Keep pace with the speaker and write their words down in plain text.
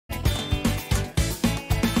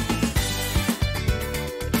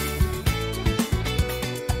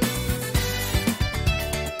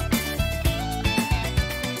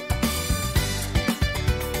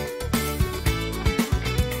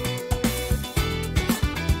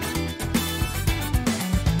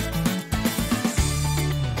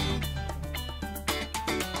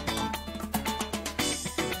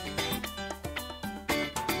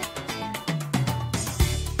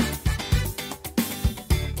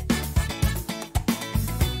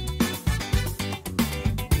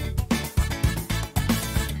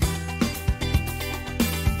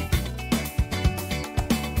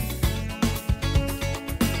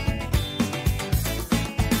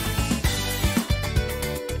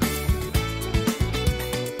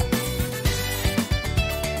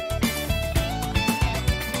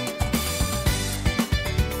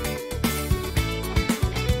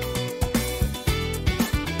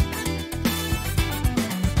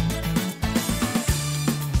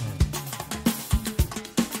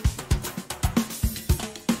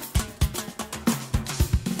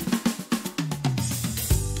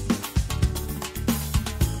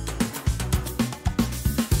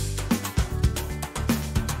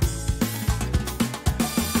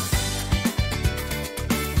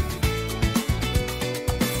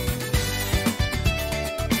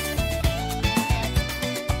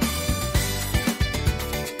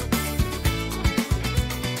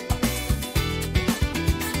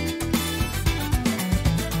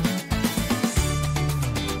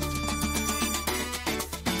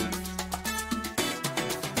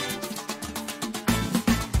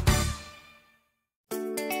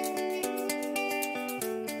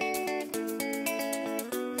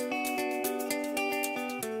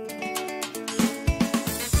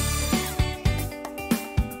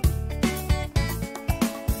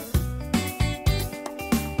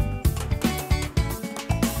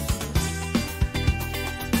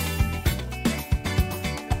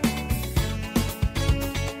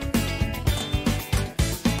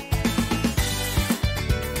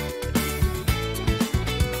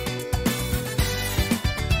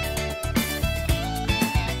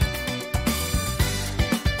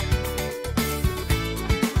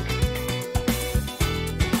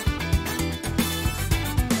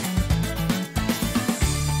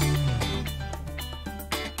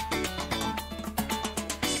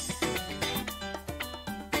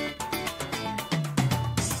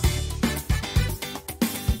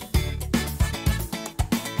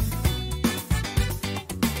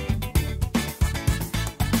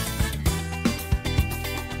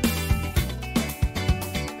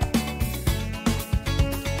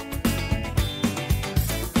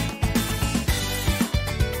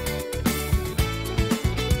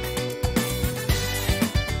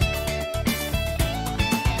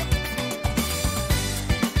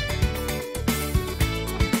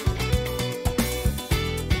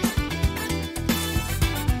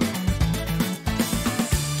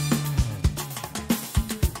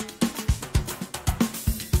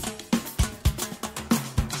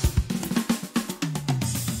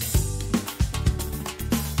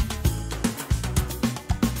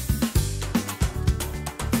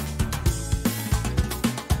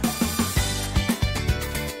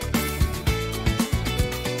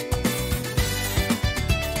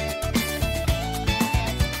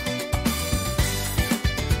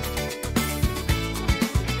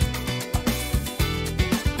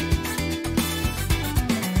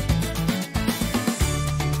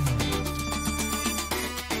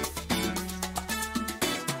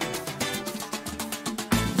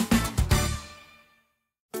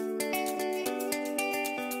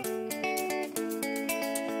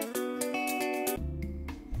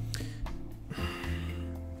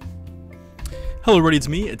Hello everybody, it's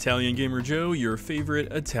me, Italian Gamer Joe, your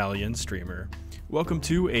favorite Italian streamer. Welcome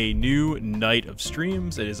to a new night of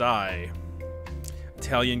streams. It is I,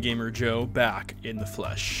 Italian Gamer Joe, back in the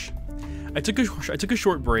flesh. I took a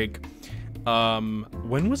short break.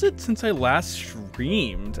 When was it since I last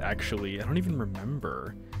streamed, actually? I don't even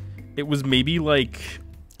remember. It was maybe like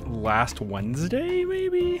last Wednesday,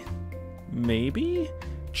 maybe?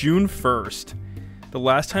 June 1st. The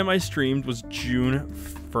last time I streamed was June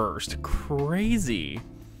 1st. Crazy.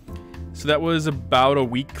 So that was about a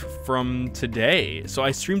week from today. So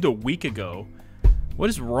I streamed a week ago. What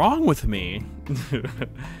is wrong with me?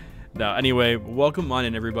 No, anyway, welcome on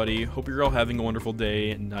in, everybody. Hope you're all having a wonderful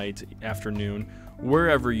day, night, afternoon,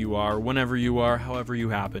 wherever you are, whenever you are, however you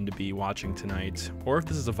happen to be watching tonight. Or if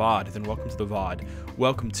this is a VOD, then welcome to the VOD.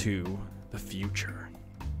 Welcome to the future.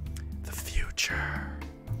 The future.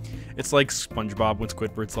 It's like SpongeBob when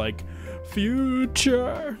Squidward, it's like,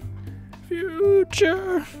 future.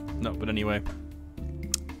 No, but anyway.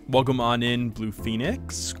 Welcome on in, Blue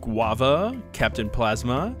Phoenix, Squava, Captain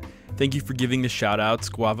Plasma. Thank you for giving the shout out,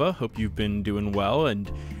 Squava. Hope you've been doing well, and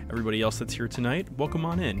everybody else that's here tonight, welcome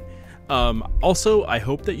on in. Also, I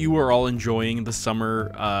hope that you are all enjoying the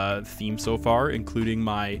summer theme so far, including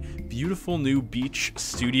my beautiful new beach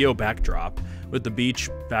studio backdrop with the beach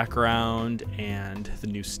background and the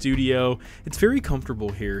new studio. It's very comfortable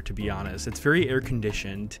here, to be honest. It's very air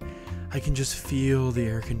conditioned. I can just feel the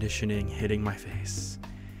air conditioning hitting my face.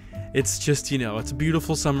 It's just, you know, it's a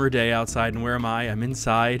beautiful summer day outside, and where am I? I'm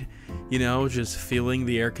inside, you know, just feeling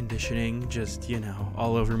the air conditioning just, you know,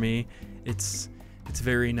 all over me. It's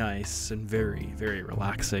very nice and very, very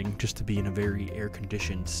relaxing just to be in a very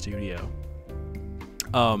air-conditioned studio.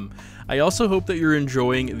 I also hope that you're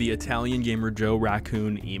enjoying the Italian Gamer Joe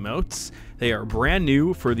raccoon emotes. They are brand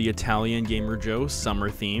new for the Italian Gamer Joe summer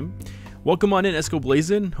theme. Welcome on in, Esco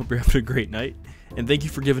Blazin. Hope you're having a great night. And thank you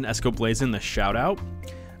for giving Esco Blazin the shout out.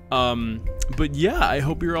 But yeah, I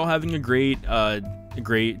hope you're all having a great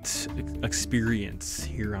experience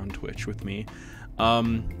here on Twitch with me.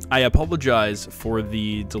 I apologize for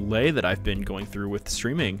the delay that I've been going through with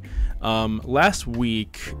streaming. Last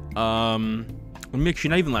week, actually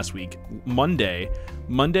not even last week, Monday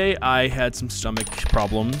I had some stomach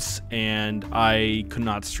problems and I could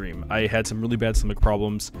not stream. I had some really bad stomach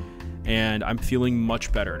problems and I'm feeling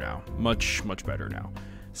much better now, much better now.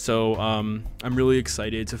 So I'm really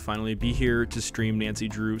excited to finally be here to stream Nancy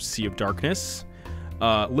Drew Sea of Darkness.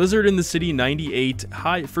 Lizard in the City 98,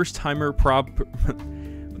 hi, first timer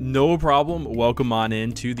no problem. Welcome on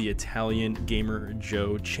in to the Italian Gamer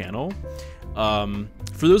Joe channel.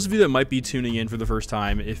 For those of you that might be tuning in for the first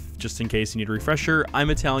time, if just in case you need a refresher, I'm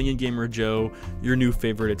Italian Gamer Joe, your new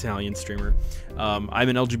favorite Italian streamer. I'm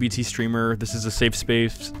an LGBT streamer. This is a safe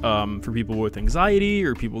space for people with anxiety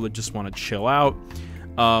or people that just want to chill out.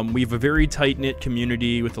 We have a very tight-knit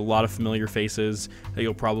community with a lot of familiar faces that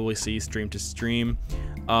you'll probably see stream to stream.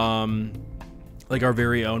 Like our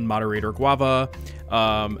very own moderator Guava,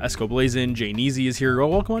 Esco Blazin, Jane Easy is here. Oh,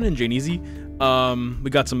 welcome on in, Jane Easy.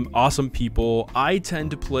 We got some awesome people. I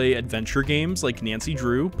tend to play adventure games like Nancy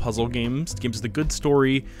Drew, puzzle games with a good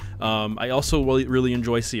story. I also really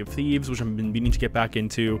enjoy Sea of Thieves, which I've been meaning to get back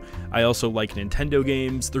into. I also like Nintendo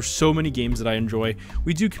games. There's so many games that I enjoy.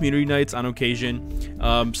 We do community nights on occasion.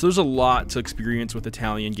 So there's a lot to experience with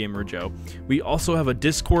Italian Gamer Joe. We also have a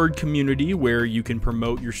Discord community where you can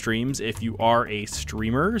promote your streams if you are a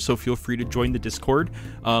streamer, so feel free to join the Discord.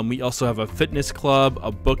 We also have a fitness club,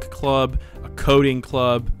 a book club, a coding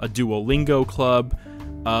club, a Duolingo club.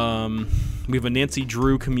 We have a Nancy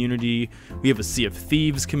Drew community. We have a Sea of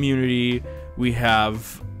Thieves community. We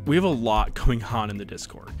have a lot going on in the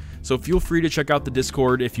Discord. So feel free to check out the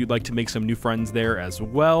Discord if you'd like to make some new friends there as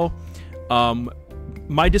well.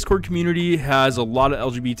 My Discord community has a lot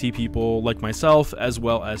of LGBT people like myself, as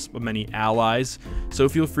well as many allies. So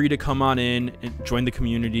feel free to come on in and join the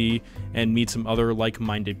community and meet some other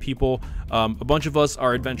like-minded people. A bunch of us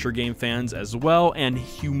are adventure game fans as well, and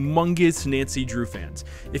humongous Nancy Drew fans.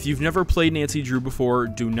 If you've never played Nancy Drew before,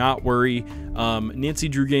 do not worry. Nancy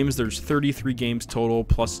Drew games, there's 33 games total,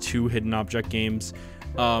 plus 2 hidden object games.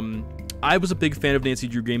 I was a big fan of Nancy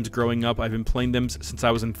Drew games growing up. I've been playing them since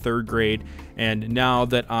I was in 3rd grade, and now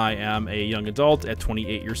that I am a young adult at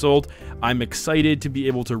 28 years old, I'm excited to be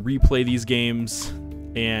able to replay these games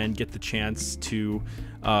and get the chance to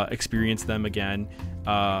experience them again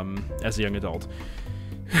as a young adult.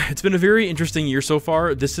 It's been a very interesting year so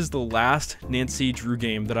far. This is the last Nancy Drew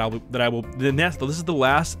game this is the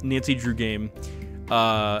last Nancy Drew game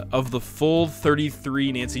of the full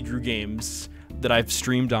 33 Nancy Drew games that I've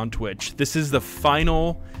streamed on Twitch. This is the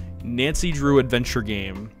final Nancy Drew adventure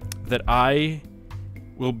game that I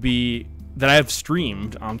will be that I have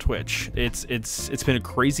streamed on Twitch. It's been a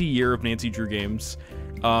crazy year of Nancy Drew games.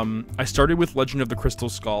 I started with Legend of the Crystal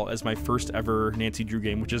Skull as my first ever Nancy Drew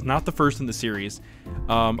game, which is not the first in the series.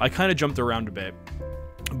 I kind of jumped around a bit,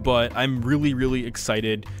 but I'm really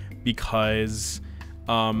excited because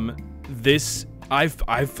I've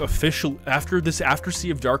officially, after Sea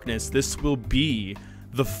of Darkness, this will be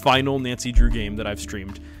the final Nancy Drew game that I've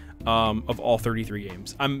streamed of all 33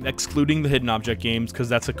 games. I'm excluding the Hidden Object games because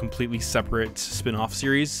that's a completely separate spin-off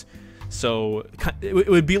series. So it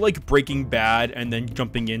would be like Breaking Bad and then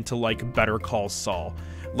jumping into like Better Call Saul.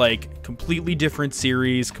 Like completely different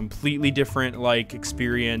series, completely different like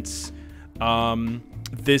experience.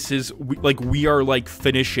 This is we are like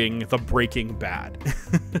finishing the Breaking Bad.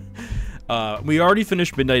 We already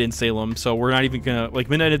finished Midnight in Salem, so we're not even gonna, like,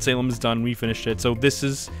 Midnight in Salem is done, we finished it, so this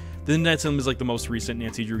is, the Midnight in Salem is like the most recent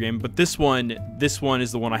Nancy Drew game, but this one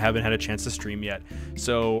is the one I haven't had a chance to stream yet,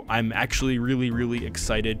 so I'm actually really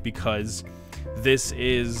excited because this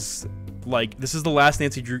is the last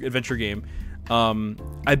Nancy Drew adventure game.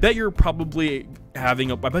 I bet you're probably I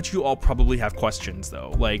bet you all probably have questions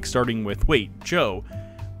though, like starting with, wait, Joe,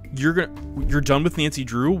 you're done with Nancy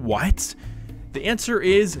Drew? What? The answer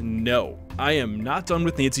is no. I am not done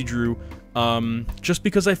with Nancy Drew. Just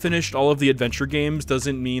because I finished all of the adventure games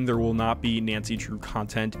doesn't mean there will not be Nancy Drew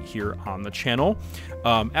content here on the channel.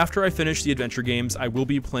 After I finish the adventure games, I will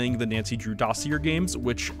be playing the Nancy Drew Dossier games,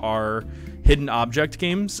 which are hidden object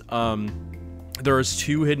games. There is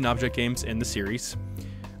 2 hidden object games in the series.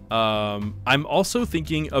 I'm also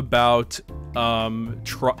thinking about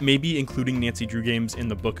maybe including Nancy Drew games in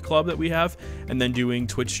the book club that we have, and then doing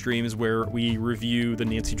Twitch streams where we review the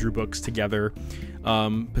Nancy Drew books together.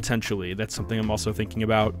 Potentially, that's something I'm also thinking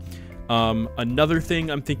about. Another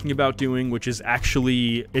thing I'm thinking about doing, which is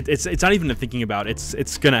actually it's not even thinking about,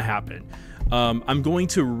 it's gonna happen. I'm going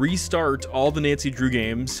to restart all the Nancy Drew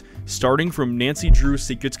games, starting from Nancy Drew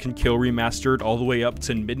Secrets Can Kill Remastered all the way up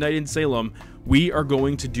to Midnight in Salem. We are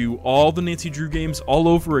going to do all the Nancy Drew games all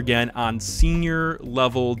over again on senior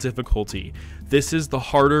level difficulty. This is the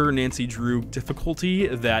harder Nancy Drew difficulty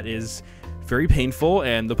that is very painful,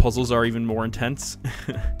 and the puzzles are even more intense.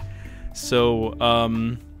 So,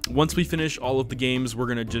 once we finish all of the games, we're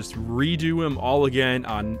going to just redo them all again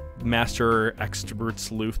on Master Expert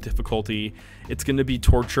Sleuth difficulty. It's going to be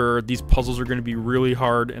torture. These puzzles are going to be really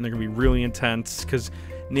hard, and they're going to be really intense, because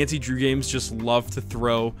Nancy Drew games just love to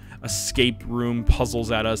throw escape room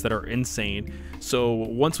puzzles at us that are insane. So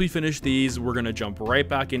once we finish these, we're going to jump right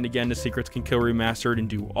back in again to Secrets Can Kill Remastered and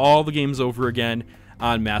do all the games over again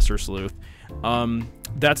on Master Sleuth.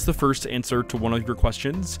 That's the first answer to one of your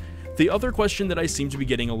questions. The other question that I seem to be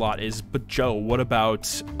getting a lot is, but Joe, what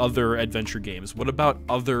about other adventure games? What about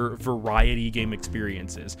other variety game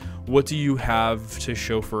experiences? What do you have to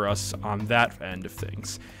show for us on that end of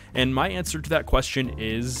things? And my answer to that question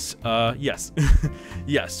is yes.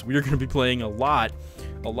 Yes, we are going to be playing a lot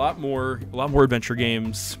more adventure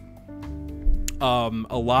games, a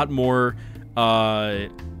lot more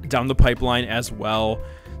down the pipeline as well.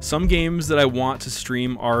 Some games that I want to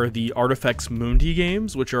stream are the Artifex Mundi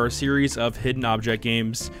games, which are a series of hidden object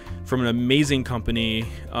games from an amazing company,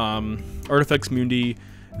 Artifex Mundi.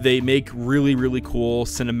 They make really cool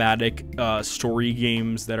cinematic story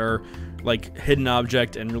games that are like hidden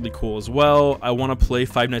object and really cool as well. I want to play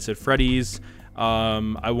Five Nights at Freddy's.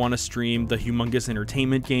 I want to stream the Humongous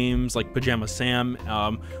Entertainment games like Pajama Sam.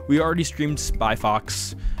 We already streamed Spy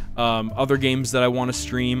Fox. Other games that I want to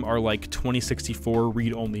stream are like 2064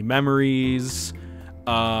 Read-Only Memories.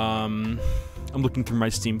 I'm looking through my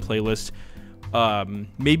Steam playlist.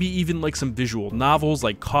 Maybe even like some visual novels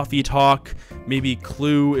like Coffee Talk, maybe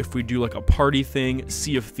Clue if we do like a party thing.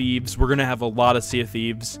 Sea of Thieves, we're gonna have a lot of Sea of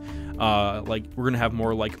Thieves. Like we're gonna have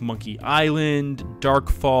more like Monkey Island,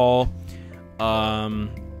 Darkfall. I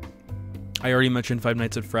already mentioned Five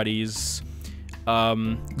Nights at Freddy's.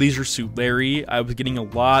 Leisure Suit Larry. I was getting a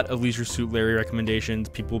lot of Leisure Suit Larry recommendations.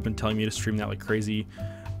 People have been telling me to stream that like crazy.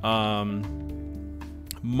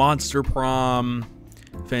 Monster Prom,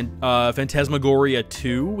 Phantasmagoria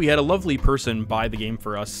 2. We had a lovely person buy the game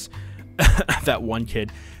for us. That one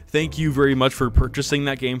kid. Thank you very much for purchasing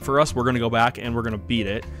that game for us. We're gonna go back and we're gonna beat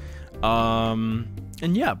it.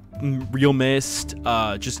 And yeah, Real Mist,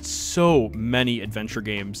 just so many adventure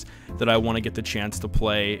games that I want to get the chance to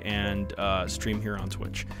play and stream here on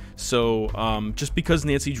Twitch. So just because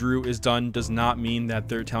Nancy Drew is done does not mean that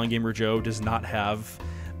their Italian Gamer Joe does not have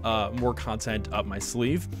more content up my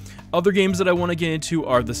sleeve. Other games that I want to get into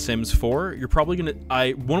are The Sims 4. You're probably gonna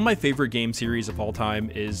one of my favorite game series of all time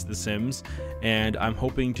is The Sims, and I'm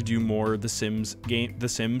hoping to do more The Sims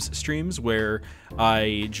streams where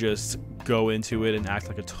I just go into it and act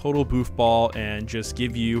like a total boofball and just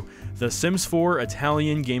give you the Sims 4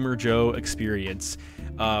 Italian Gamer Joe experience.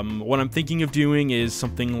 What I'm thinking of doing is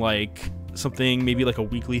something maybe like a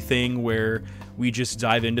weekly thing where we just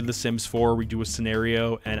dive into The Sims 4, we do a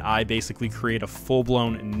scenario, and I basically create a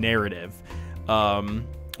full-blown narrative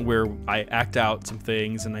where I act out some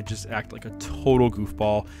things and I just act like a total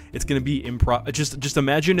goofball. It's going to be improv. Just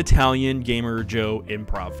imagine Italian Gamer Joe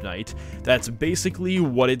improv night. That's basically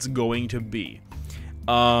what it's going to be.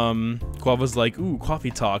 Quava's like, ooh, coffee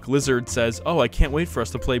talk. Lizard says, oh, I can't wait for us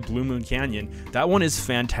to play Blue Moon Canyon. That one is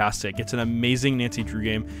fantastic. It's an amazing Nancy Drew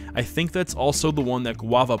game. I think that's also the one that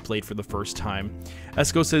Guava played for the first time.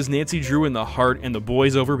 Esco says Nancy Drew in the heart and the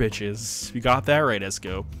boys over bitches. You got that right,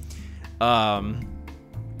 Esco.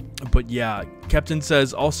 But yeah, Captain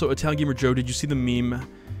says, also, Italian Gamer Joe, did you see the meme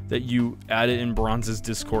that you added in Bronze's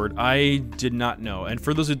Discord? I did not know. And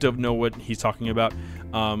for those who don't know what he's talking about,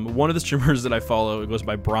 one of the streamers that I follow, it goes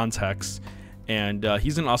by Bronze Hex, and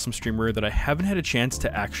he's an awesome streamer that I haven't had a chance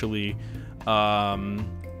to actually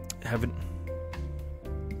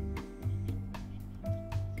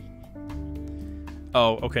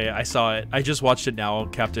Oh, okay, I saw it. I just watched it now,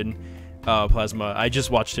 Captain Plasma. I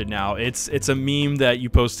just watched it now. It's a meme that you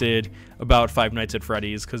posted about Five Nights at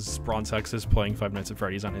Freddy's, because Bronze Hex is playing Five Nights at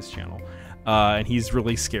Freddy's on his channel. And he's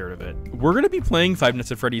really scared of it. We're going to be playing Five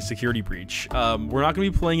Nights at Freddy's Security Breach. We're not going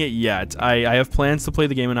to be playing it yet. I have plans to play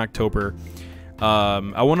the game in October.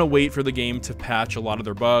 I want to wait for the game to patch a lot of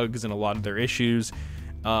their bugs and a lot of their issues.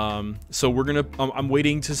 So we're going to... I'm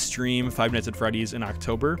waiting to stream Five Nights at Freddy's in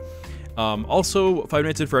October. Also, Five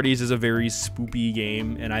Nights at Freddy's is a very spoopy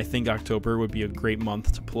game, and I think October would be a great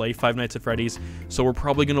month to play Five Nights at Freddy's. So we're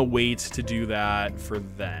probably going to wait to do that for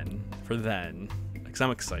then. Because I'm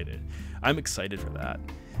excited. I'm excited for that.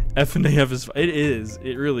 FNAF is...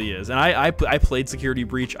 It really is. And I played Security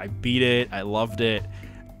Breach. I beat it. I loved it.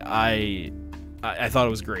 I thought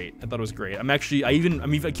it was great.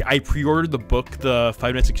 I pre-ordered the book, the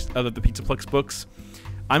Five Nights the Pizzaplex books.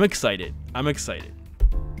 I'm excited.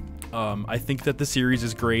 I think that the series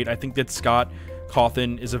is great. I think that Scott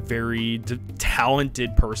Cawthon is a very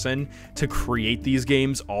talented person to create these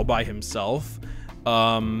games all by himself.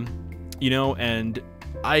 You know, and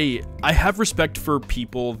I have respect for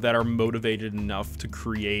people that are motivated enough to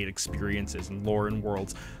create experiences and lore and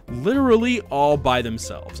worlds literally all by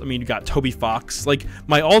themselves. I mean, you got Toby Fox. Like,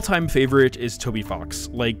 my all-time favorite is Toby Fox.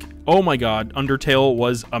 Like, oh my god, Undertale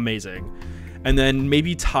was amazing. And then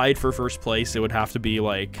maybe tied for first place, it would have to be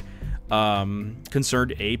like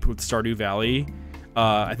Concerned Ape with Stardew Valley.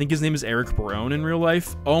 I think his name is Eric Barone in real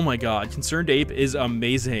life. Oh my god, Concerned Ape is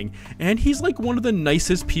amazing, and he's like one of the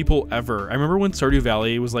nicest people ever. I remember when Stardew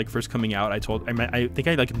Valley was like first coming out, I think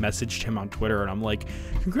I like messaged him on Twitter, and I'm like,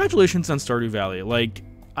 congratulations on Stardew Valley, like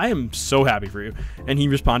I am so happy for you. And he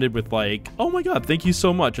responded with like, oh my god, thank you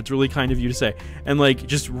so much, it's really kind of you to say. And like,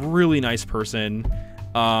 just really nice person.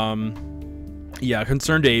 Yeah,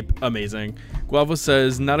 Concerned Ape, amazing. Guava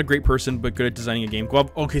says, not a great person, but good at designing a game. Guava,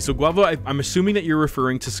 okay, so Guava, I'm assuming that you're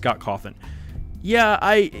referring to Scott Cawthon. Yeah,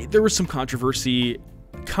 there was some controversy.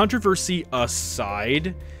 Controversy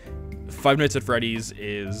aside, Five Nights at Freddy's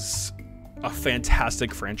is a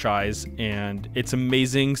fantastic franchise, and it's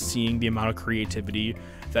amazing seeing the amount of creativity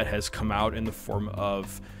that has come out in the form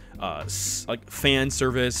of like fan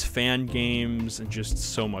service, fan games, and just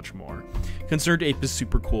so much more. Concerned Ape is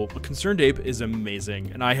super cool, but Concerned Ape is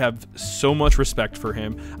amazing, and I have so much respect for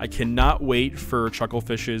him. I cannot wait for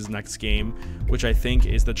Chucklefish's next game, which I think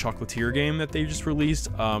is the Chocolatier game that they just released.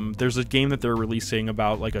 There's a game that they're releasing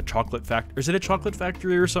about like a chocolate factory. Is it a chocolate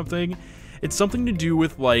factory or something? It's something to do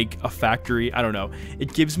with like a factory. I don't know.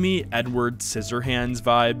 It gives me Edward Scissorhands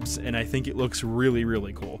vibes, and I think it looks really,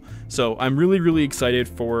 really cool. So I'm really, really excited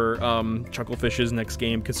for Chucklefish's next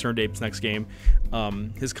game, Concerned Ape's next game.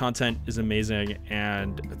 His content is amazing,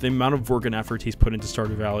 and the amount of work and effort he's put into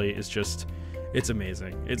Stardew Valley is just, it's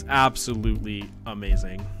amazing. It's absolutely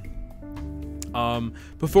amazing.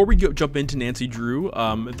 Before we jump into Nancy Drew,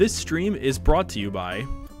 this stream is brought to you by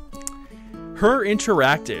Her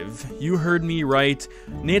Interactive, you heard me right.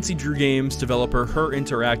 Nancy Drew Games developer Her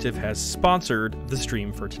Interactive has sponsored the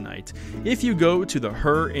stream for tonight. If you go to the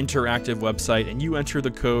Her Interactive website and you enter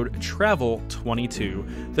the code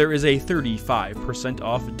TRAVEL22, there is a 35%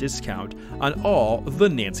 off discount on all the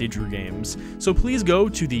Nancy Drew games. So please go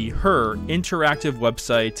to the Her Interactive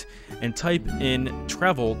website and type in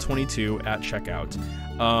TRAVEL22 at checkout.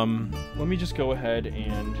 Let me just go ahead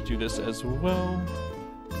and do this as well.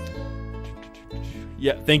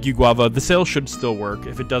 Yeah, thank you, Guava. The sale should still work.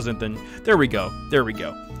 If it doesn't, then there we go. There we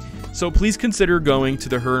go. So please consider going to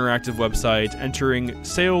the Her Interactive website, entering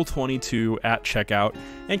sale 22 at checkout,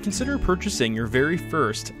 and consider purchasing your very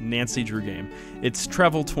first Nancy Drew game. It's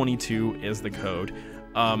Travel22 is the code.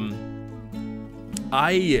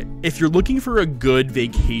 If you're looking for a good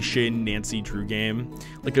vacation Nancy Drew game,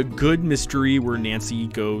 like a good mystery where Nancy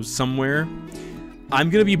goes somewhere, I'm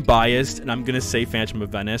going to be biased and I'm going to say Phantom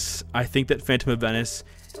of Venice. I think that Phantom of Venice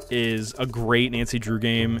is a great Nancy Drew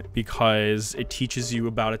game because it teaches you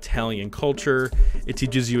about Italian culture. It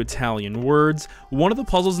teaches you Italian words. One of the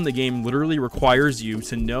puzzles in the game literally requires you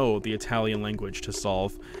to know the Italian language to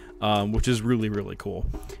solve, which is really, really cool.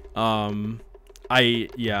 I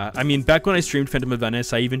mean, back when I streamed Phantom of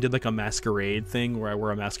Venice, I even did like a masquerade thing where I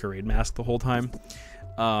wear a masquerade mask the whole time.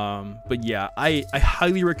 But yeah, I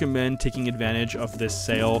highly recommend taking advantage of this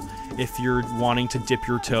sale if you're wanting to dip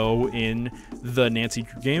your toe in the Nancy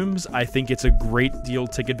Drew games. I think it's a great deal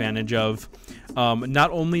to take advantage of.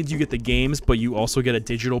 Not only do you get the games, but you also get a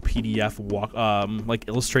digital PDF like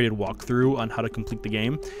illustrated walkthrough on how to complete the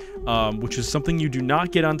game, which is something you do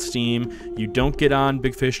not get on Steam. You don't get on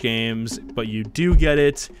Big Fish Games, but you do get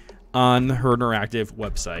it on the Her Interactive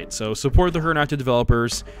website. So support the Her Interactive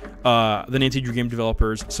developers, the Nancy Drew game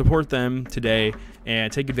developers. Support them today and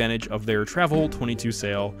take advantage of their Travel22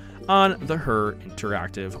 sale on the Her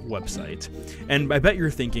Interactive website. And I bet you're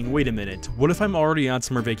thinking, wait a minute, what if I'm already on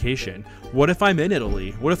summer vacation? What if I'm in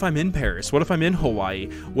Italy? What if I'm in Paris? What if I'm in Hawaii?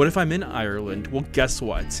 What if I'm in Ireland? Well, guess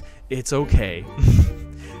what? It's okay.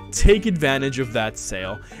 Take advantage of that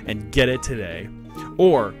sale and get it today.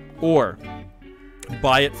 Or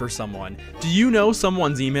buy it for someone. Do you know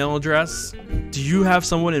someone's email address? Do you have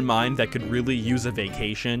someone in mind that could really use a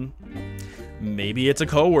vacation? Maybe it's a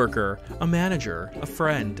coworker, a manager, a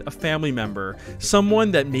friend, a family member, someone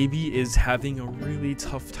that maybe is having a really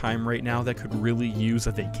tough time right now that could really use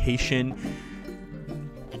a vacation.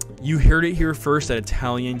 You heard it here first at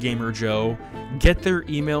Italian Gamer Joe. Get their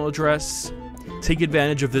email address, take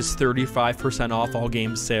advantage of this 35% off all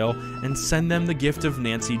games sale, and send them the gift of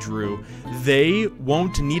Nancy Drew. They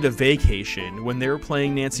won't need a vacation. When they're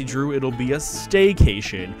playing Nancy Drew, it'll be a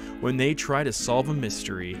staycation when they try to solve a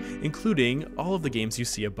mystery, including all of the games you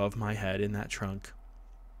see above my head in that trunk.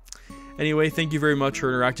 Anyway, thank you very much,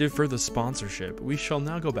 Her Interactive, for the sponsorship. We shall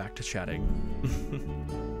now go back to chatting.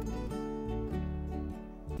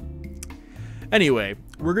 Anyway,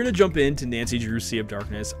 we're going to jump into Nancy Drew Sea of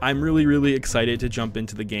Darkness. I'm really, really excited to jump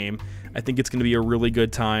into the game. I think it's going to be a really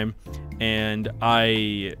good time, and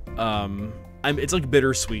it's like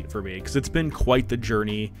bittersweet for me because it's been quite the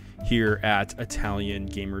journey here at Italian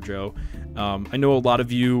Gamer Joe. I know a lot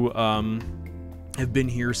of you have been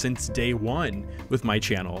here since day one with my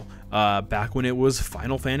channel, back when it was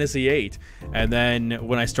Final Fantasy VIII, and then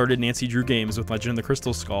when I started Nancy Drew Games with Legend of the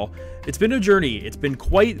Crystal Skull. It's been a journey. It's been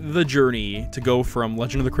quite the journey to go from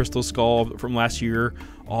Legend of the Crystal Skull from last year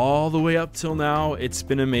all the way up till now. It's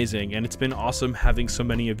been amazing, and it's been awesome having so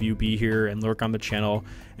many of you be here and lurk on the channel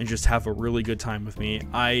and just have a really good time with me.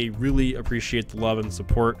 I really appreciate the love and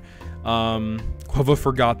support. Quava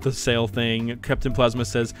forgot the sale thing. Captain Plasma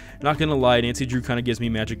says, not gonna lie, Nancy Drew kind of gives me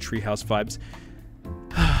Magic Treehouse vibes.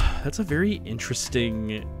 That's a very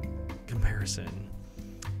interesting comparison.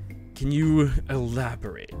 Can you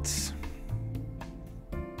elaborate?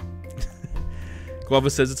 Guava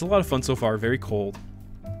says, it's a lot of fun so far, very cold.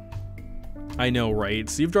 I know, right?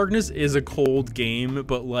 Sea of Darkness is a cold game,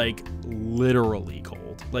 but like literally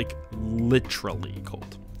cold. Like literally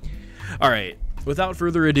cold. Alright, without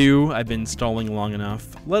further ado, I've been stalling long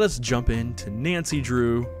enough. Let us jump into Nancy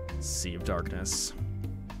Drew Sea of Darkness.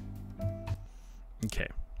 Okay.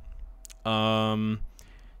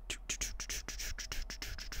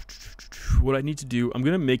 What I need to do, I'm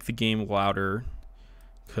gonna make the game louder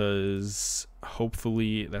because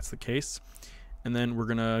hopefully that's the case, and then we're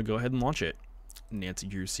gonna go ahead and launch it. Nancy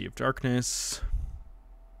Drew Sea of Darkness.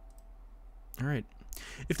 All right,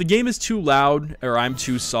 if the game is too loud or I'm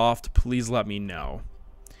too soft, please let me know.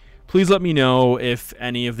 Please let me know if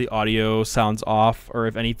any of the audio sounds off or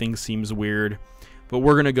if anything seems weird, but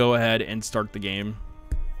we're gonna go ahead and start the game.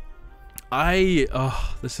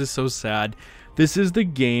 This is so sad. This is the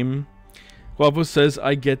game. Guavo says,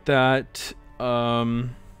 I get that.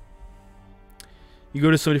 You go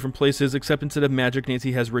to so many different places, except instead of magic,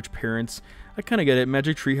 Nancy has rich parents. I kind of get it.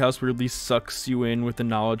 Magic Treehouse really sucks you in with the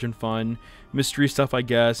knowledge and fun. Mystery stuff, I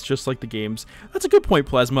guess, just like the games. That's a good point,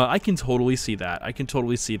 Plasma. I can totally see that. I can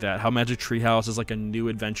totally see that. How Magic Treehouse is like a new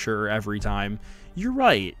adventure every time. You're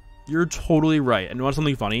right. You're totally right. And you want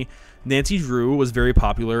something funny? Nancy Drew was very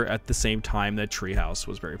popular at the same time that Treehouse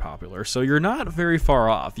was very popular. So you're not very far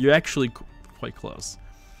off. You're actually quite close.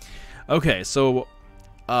 Okay, so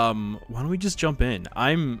why don't we just jump in?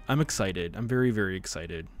 I'm excited. I'm very, very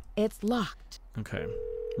excited. It's locked. Okay,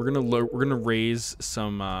 we're gonna raise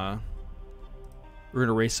some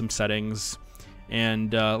settings,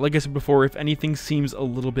 and like I said before, if anything seems a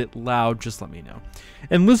little bit loud, just let me know.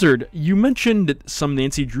 And Lizard, you mentioned some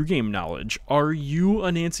Nancy Drew game knowledge. Are you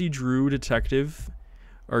a Nancy Drew detective?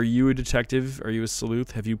 Are you a detective? Are you a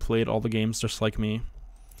sleuth? Have you played all the games just like me?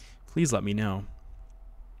 Please let me know.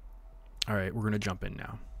 All right, we're gonna jump in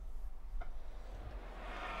now.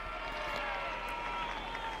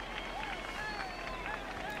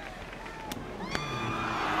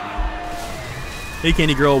 Hey,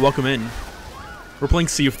 Candy Girl, welcome in. We're playing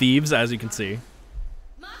Sea of Thieves, as you can see.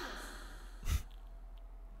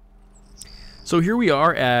 So here we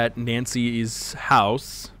are at Nancy's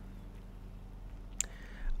house.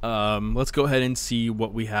 Let's go ahead and see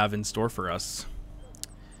what we have in store for us.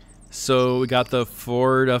 So we got the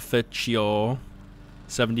Ford Official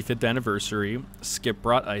 75th anniversary,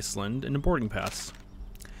 Skipbrat Iceland, and a boarding pass.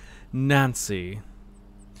 Nancy.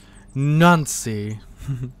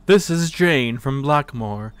 This is Jane from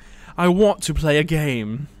Blackmore. I want to play a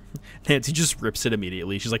game. Nancy just rips it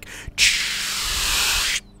immediately. She's like,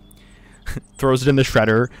 throws it in the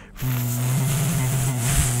shredder.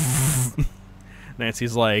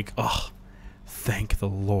 Nancy's like, oh, thank the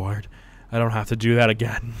Lord. I don't have to do that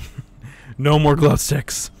again. No more glow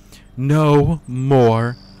sticks. No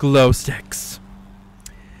more glow sticks.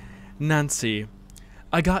 Nancy,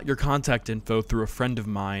 I got your contact info through a friend of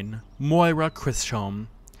mine, Moira Chisholm.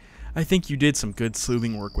 I think you did some good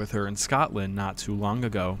sleuthing work with her in Scotland not too long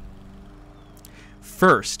ago.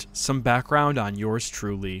 First, some background on yours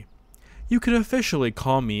truly. You could officially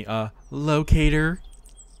call me a locator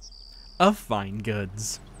of fine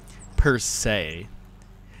goods, per se.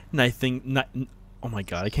 Oh my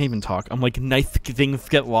god, I can't even talk. I'm like, nice things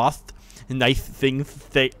get lost. Nice things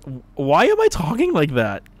stay. Why am I talking like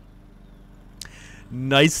that?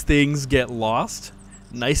 Nice things get lost.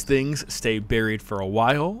 Nice things stay buried for a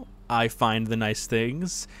while. I find the nice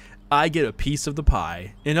things. I get a piece of the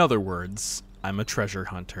pie. In other words, I'm a treasure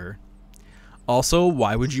hunter. Also,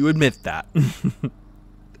 why would you admit that?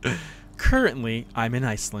 Currently, I'm in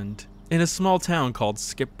Iceland, in a small town called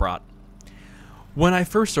Skipbrat. When I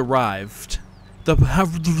first arrived, the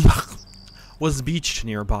was beached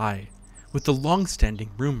nearby, with the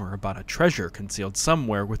long-standing rumor about a treasure concealed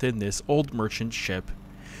somewhere within this old merchant ship.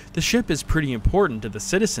 The ship is pretty important to the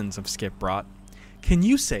citizens of Skipbrat. Can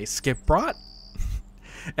you say Skipbrat?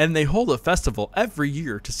 And they hold a festival every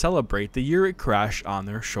year to celebrate the year it crashed on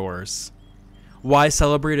their shores. Why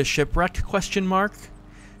celebrate a shipwreck? ?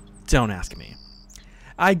 Don't ask me.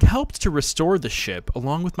 I helped to restore the ship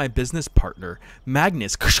along with my business partner,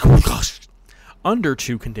 Magnus, under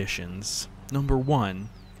two conditions. Number one,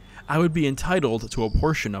 I would be entitled to a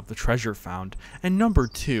portion of the treasure found, and number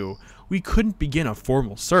two, we couldn't begin a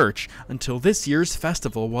formal search until this year's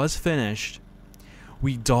festival was finished.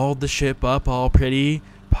 We dolled the ship up all pretty,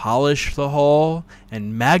 polished the hull,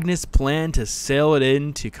 and Magnus planned to sail it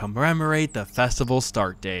in to commemorate the festival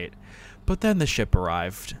start date. But then the ship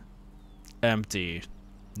arrived. Empty.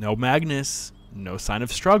 No Magnus, no sign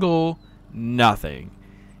of struggle, nothing.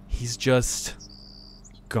 He's just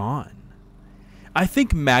gone. I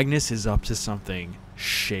think Magnus is up to something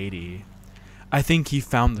shady. I think he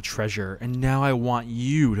found the treasure, and now I want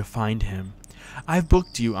you to find him. I've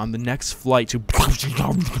booked you on the next flight to...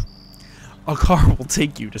 A car will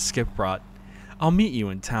take you to Skipbrat. I'll meet you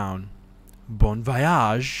in town. Bon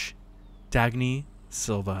voyage, Dagny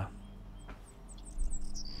Silva.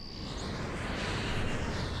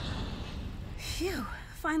 Phew,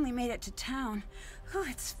 finally made it to town. Ooh,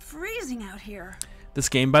 it's freezing out here. This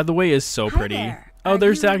game, by the way, is so pretty. Hi there. Oh,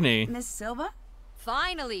 there's you Dagny. Miss Silva?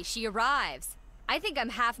 Finally, she arrives. I think I'm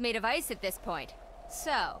half made of ice at this point.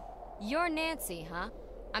 So, you're Nancy, huh?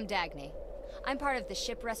 I'm Dagny. I'm part of the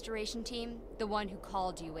ship restoration team, the one who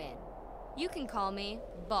called you in. You can call me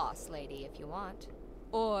Boss Lady if you want.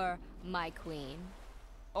 Or my queen.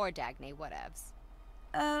 Or Dagny, whatevs.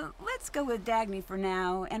 Let's go with Dagny for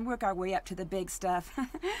now and work our way up to the big stuff.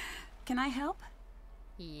 Can I help?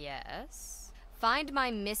 Yes. Find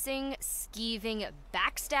my missing, skeeving,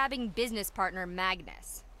 backstabbing business partner,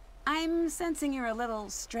 Magnus. I'm sensing you're a little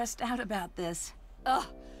stressed out about this. Ugh.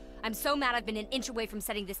 I'm so mad I've been an inch away from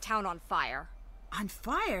setting this town on fire. On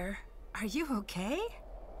fire? Are you okay?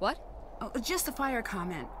 What? Oh, just the fire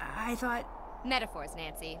comment. I thought... Metaphors,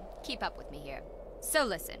 Nancy. Keep up with me here. So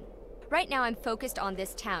listen. Right now I'm focused on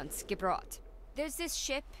this town, Skibrot. There's this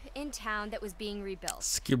ship in town that was being rebuilt.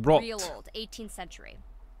 Skibrot. Real old, 18th century.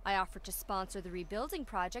 I offered to sponsor the rebuilding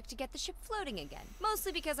project to get the ship floating again.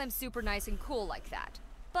 Mostly because I'm super nice and cool like that.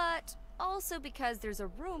 But also because there's a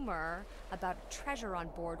rumor about a treasure on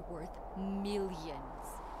board worth millions.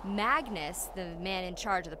 Magnus, the man in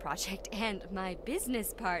charge of the project, and my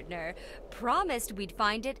business partner promised we'd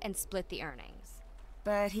find it and split the earnings.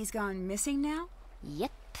 But he's gone missing now?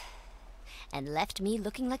 Yep. And left me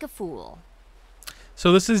looking like a fool.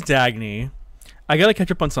 So this is Dagny. I gotta catch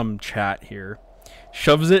up on some chat here.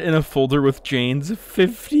 Shoves it in a folder with Jane's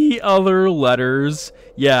 50 other letters.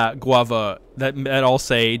 Yeah, Guava. That all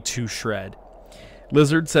say to shred.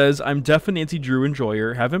 Lizard says, I'm def a Nancy Drew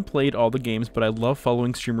enjoyer. Haven't played all the games, but I love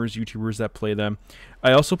following streamers, YouTubers that play them.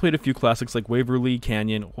 I also played a few classics like Waverly,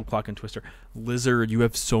 Canyon, Old Clock, and Twister. Lizard, you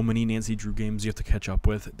have so many Nancy Drew games you have to catch up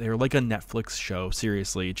with. They're like a Netflix show.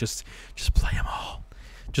 Seriously, just play them all.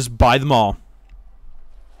 Just buy them all.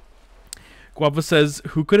 Guava says,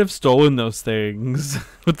 who could have stolen those things?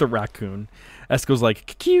 With the raccoon. Esco's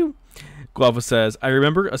like, Q. Guava says, I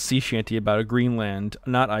remember a sea shanty about a Greenland,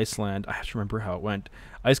 not Iceland. I have to remember how it went.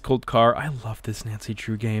 Ice Cold Car. I love this Nancy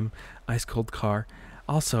Drew game. Ice Cold Car.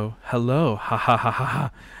 Also, hello. Ha ha ha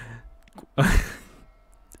ha ha.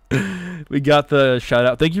 We got the shout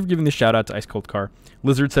out. Thank you for giving the shout out to Ice Cold Car.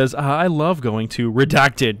 Lizard says, I love going to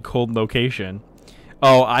redacted cold location.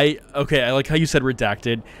 Oh, okay. I like how you said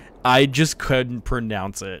redacted. I just couldn't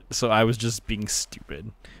pronounce it, so I was just being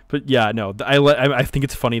stupid. But yeah, no, I think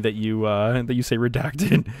it's funny that you say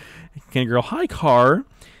redacted. Candy Girl, hi car.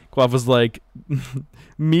 Guava's like,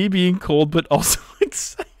 me being cold, but also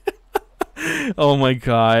excited. Oh my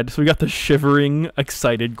god! So we got the shivering,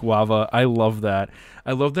 excited Guava. I love that.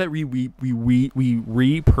 I love that we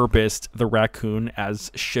repurposed the raccoon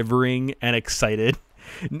as shivering and excited.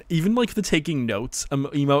 Even like the taking notes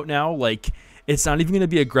emote now, like. It's not even going to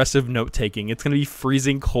be aggressive note-taking. It's going to be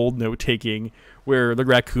freezing cold note-taking, where the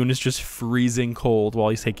raccoon is just freezing cold while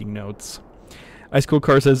he's taking notes. Ice Cold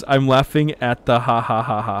Car says, I'm laughing at the ha ha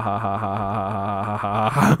ha ha ha ha ha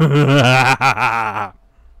ha ha ha.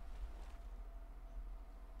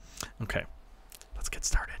 Okay, let's get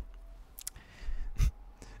started.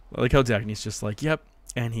 I like how Dagny's just like, yep,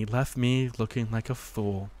 and he left me looking like a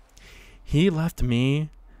fool. He left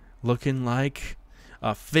me looking like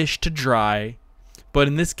a fish to dry, but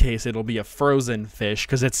in this case it'll be a frozen fish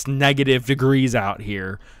because it's negative degrees out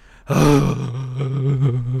here.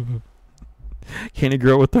 Can't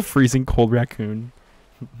grow with the freezing cold raccoon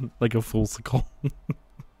like a foolsicle.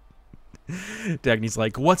 Dagny's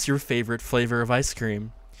like, what's your favorite flavor of ice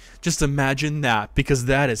cream? Just imagine that, because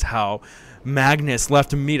that is how Magnus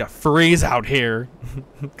left me to freeze out here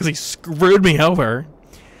because he screwed me over.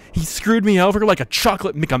 He screwed me over like a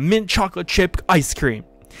mint chocolate chip ice cream.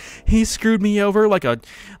 He screwed me over like a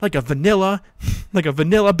vanilla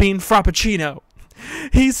bean frappuccino.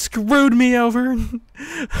 He screwed me over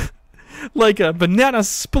like a banana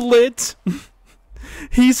split.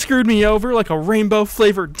 He screwed me over like a rainbow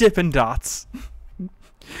flavored Dippin' Dots.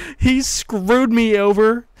 He screwed me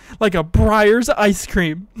over like a Breyer's ice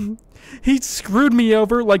cream. He screwed me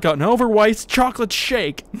over like an Overweiss chocolate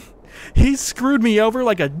shake. He screwed me over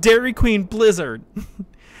like a Dairy Queen Blizzard.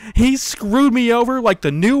 He screwed me over like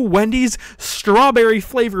the new Wendy's strawberry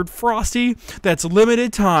flavored Frosty that's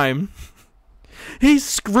limited time. He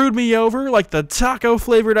screwed me over like the taco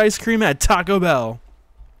flavored ice cream at Taco Bell.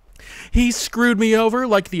 He screwed me over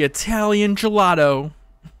like the Italian gelato.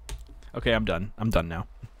 Okay, I'm done. I'm done now.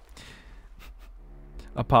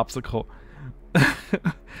 A popsicle.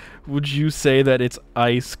 Would you say that it's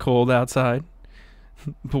ice cold outside?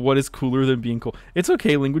 But what is cooler than being cold? It's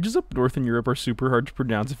okay. Languages up north in Europe are super hard to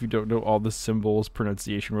pronounce if you don't know all the symbols,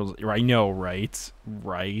 pronunciation rules. I know, right?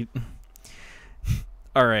 Right.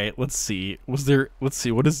 All right, let's see. Let's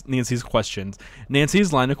see. What is Nancy's questions?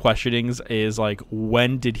 Nancy's line of questionings is like,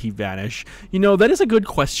 when did he vanish? You know, that is a good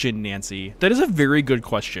question, Nancy. That is a very good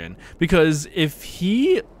question. Because if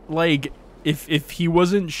he, like, if he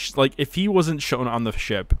wasn't, if he wasn't shown on the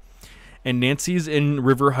ship, and Nancy's in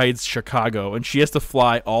River Heights, Chicago, and she has to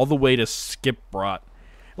fly all the way to Skibrot,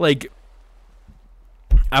 like,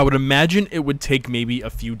 I would imagine it would take maybe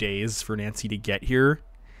a few days for Nancy to get here.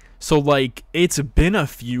 So, like, it's been a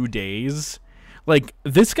few days. Like,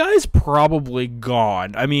 this guy's probably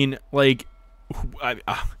gone. I mean, like,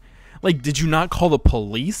 did you not call the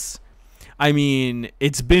police? I mean,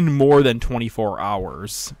 it's been more than 24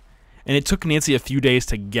 hours. And it took Nancy a few days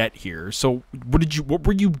to get here. So, what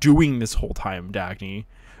were you doing this whole time, Dagny?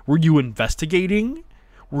 Were you investigating?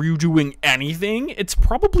 Were you doing anything? It's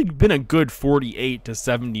probably been a good 48 to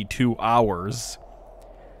 72 hours.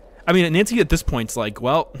 I mean, Nancy at this point's like,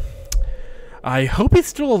 well, I hope he's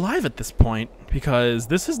still alive at this point, because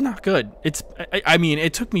this is not good. I mean,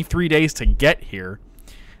 it took me 3 days to get here.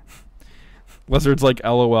 Lizard's like,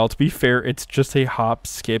 LOL. To be fair, it's just a hop,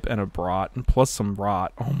 skip, and a brat, and plus some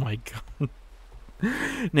rot. Oh my god.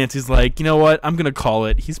 Nancy's like, you know what? I'm gonna call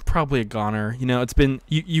it. He's probably a goner. You know, it's been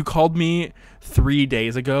you called me 3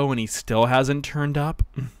 days ago and he still hasn't turned up.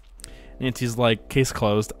 Nancy's like, case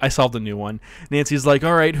closed. I solved a new one. Nancy's like,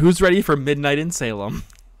 all right, who's ready for midnight in Salem?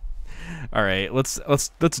 All right, let's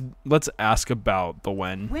ask about the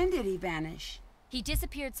when. When did he vanish? He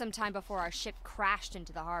disappeared sometime before our ship crashed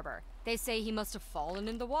into the harbor. They say he must have fallen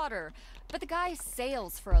in the water, but the guy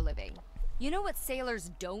sails for a living. You know what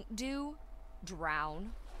sailors don't do?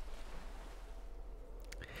 Drown.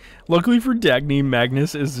 Luckily for Dagny,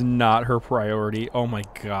 Magnus is not her priority. Oh my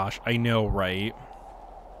gosh, I know, right?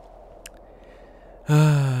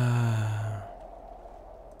 I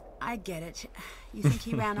get it. You think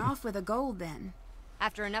he ran off with the gold then?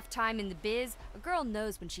 After enough time in the biz, a girl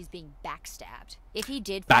knows when she's being backstabbed. If he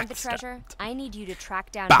did find the treasure, I need you to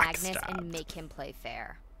track down Magnus and make him play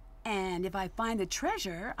fair. And if I find the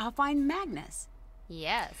treasure, I'll find Magnus.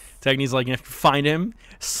 Yes. Dagny's like, if you find him,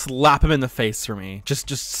 slap him in the face for me.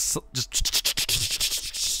 Just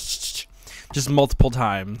multiple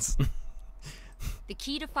times. The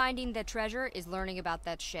key to finding the treasure is learning about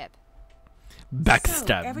that ship.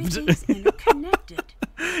 Backstab. So everything's interconnected.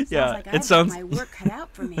 Yeah, like it sounds. My work cut out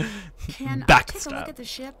for me. Can I take a look at the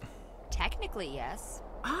ship? Technically, yes.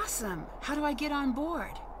 Awesome. How do I get on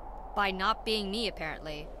board? By not being me,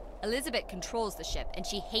 apparently. Elizabeth controls the ship, and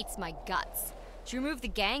she hates my guts. She removed the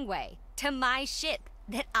gangway to my ship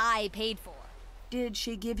that I paid for. Did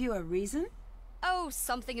she give you a reason? Oh,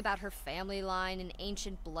 something about her family line and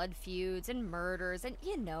ancient blood feuds and murders and,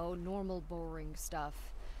 you know, normal boring stuff.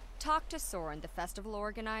 Talk to Soren, the festival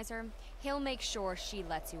organizer. He'll make sure she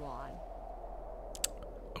lets you on.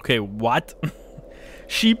 Okay, what?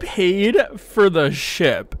 She paid for the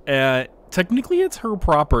ship. Technically, it's her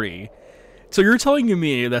property. So you're telling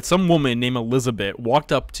me that some woman named Elizabeth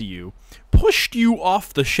walked up to you, pushed you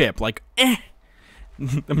off the ship, like, eh.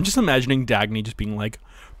 I'm just imagining Dagny just being like,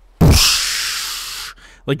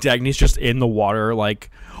 like Dagny's just in the water,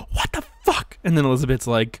 like, what the fuck? And then Elizabeth's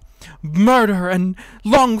like, murder and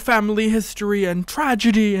long family history and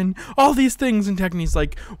tragedy and all these things. And Dagny's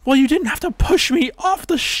like, well, you didn't have to push me off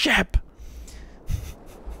the ship.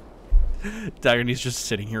 Dagny's just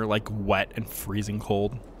sitting here like wet and freezing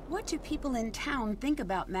cold. What do people in town think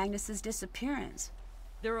about Magnus's disappearance?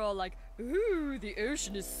 They're all like, ooh, the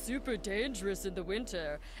ocean is super dangerous in the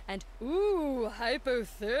winter, and ooh,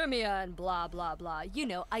 hypothermia and blah, blah, blah. You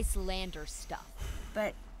know, Icelander stuff.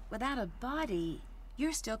 But without a body,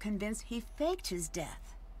 you're still convinced he faked his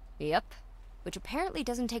death. Yep, which apparently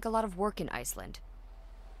doesn't take a lot of work in Iceland.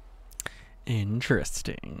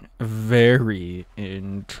 Interesting. Very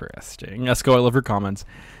interesting. Esco, I love your comments.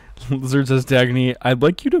 Lizard says, Dagny, I'd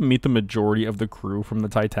like you to meet the majority of the crew from the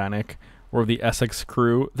Titanic or the Essex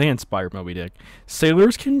crew. They inspired Moby Dick.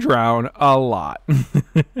 Sailors can drown a lot.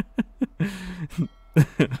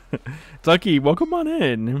 Ducky, welcome on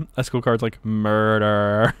in. Esco Car's like,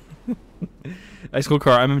 murder. Esco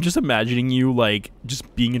Car, I'm just imagining you, like,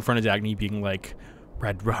 just being in front of Dagny, being like,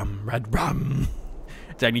 red rum, red rum.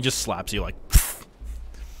 Dagny just slaps you, like, pfft.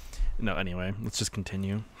 No, anyway, let's just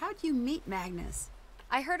continue. How'd you meet Magnus?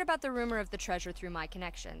 I heard about the rumor of the treasure through my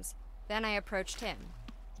connections. Then I approached him.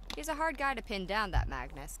 He's a hard guy to pin down, that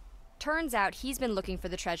Magnus. Turns out he's been looking for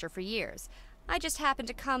the treasure for years. I just happened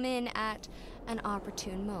to come in at an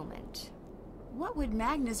opportune moment. What would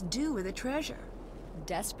Magnus do with the treasure?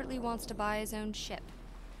 Desperately wants to buy his own ship.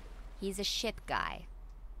 He's a ship guy.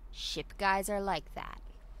 Ship guys are like that.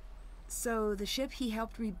 So the ship he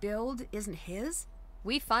helped rebuild isn't his?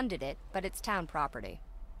 We funded it, but it's town property.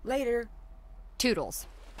 Later. Toodles.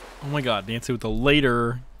 Oh my god, Nancy with the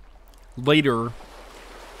later. Later.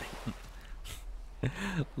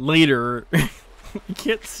 You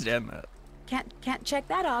can't stand that. Can't check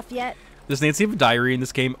that off yet. Does Nancy have a diary in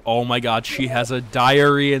this game? Oh my god, she has a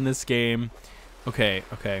diary in this game. Okay.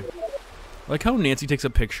 I like how Nancy takes a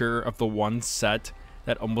picture of the one set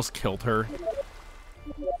that almost killed her.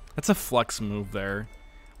 That's a flex move there.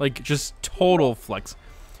 Like, just total flex.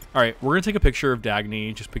 All right, we're gonna take a picture of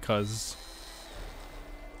Dagny just because.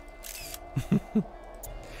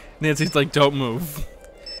 Nancy's like, don't move.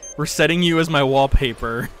 We're setting you as my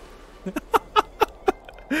wallpaper.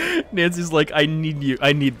 Nancy's like, I need you.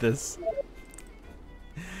 I need this.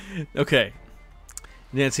 Okay.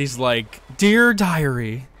 Nancy's like, Dear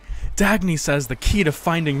Diary, Dagny says the key to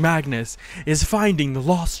finding Magnus is finding the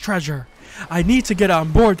lost treasure. I need to get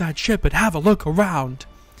on board that ship and have a look around.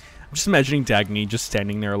 I'm just imagining Dagny just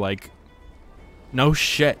standing there like, no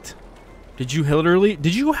shit. Did you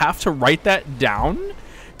have to write that down?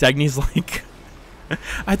 Dagny's like,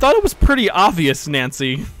 I thought it was pretty obvious,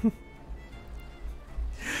 Nancy.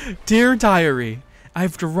 Dear Diary,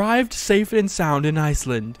 I've arrived safe and sound in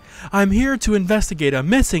Iceland. I'm here to investigate a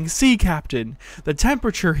missing sea captain. The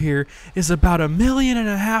temperature here is about 1.5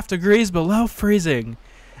 million degrees below freezing.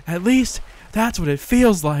 At least, that's what it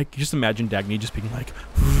feels like. Just imagine Dagny just being like,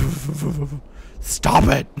 stop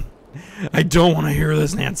it. I don't want to hear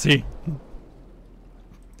this, Nancy.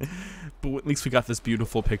 But at least we got this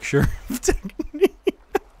beautiful picture of Dagny.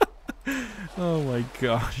 Oh my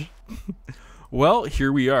gosh. Well,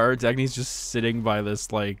 here we are. Dagny's just sitting by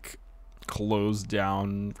this, like, closed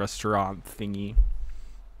down restaurant thingy.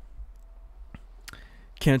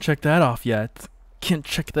 Can't check that off yet. Can't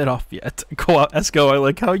check that off yet. Go out, Esco. I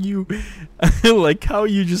like how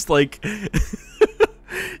you, just like,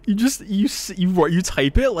 you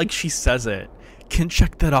type it like she says it. Can't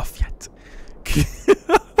check that off yet.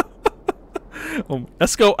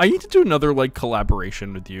 Esco, I need to do another like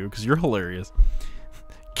collaboration with you because you're hilarious.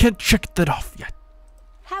 Can't check that off yet.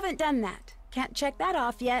 Haven't done that. Can't check that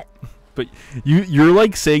off yet. But you're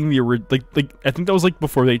like saying the like I think that was like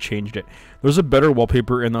before they changed it. There's a better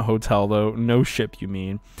wallpaper in the hotel though. No ship, you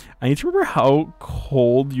mean? I need to remember how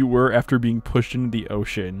cold you were after being pushed into the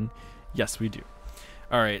ocean. Yes, we do.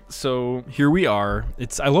 All right, so here we are.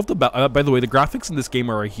 I love the by the way, the graphics in this game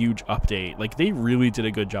are a huge update. Like they really did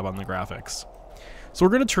a good job on the graphics. So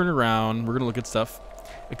we're gonna turn around. We're gonna look at stuff.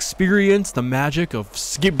 Experience the magic of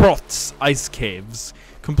Skibrot's ice caves,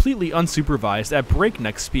 completely unsupervised at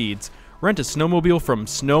breakneck speeds. Rent a snowmobile from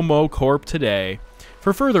Snowmo Corp today.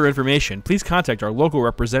 For further information, please contact our local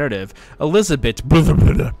representative, Elizabeth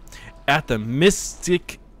at the Misty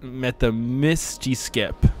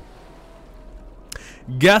Skip.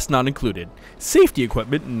 Gas not included. Safety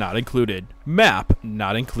equipment not included. Map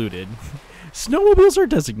not included. Snowmobiles are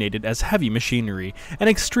designated as heavy machinery, and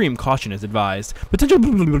extreme caution is advised. Potential.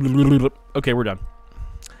 Okay, we're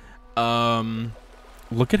done.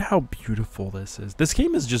 Look at how beautiful this is. This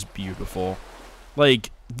game is just beautiful.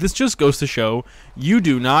 Like, this just goes to show you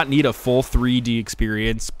do not need a full 3D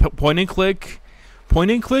experience. Point and click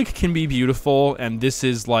can be beautiful, and this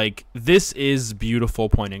is beautiful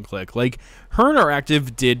point and click. Like, Her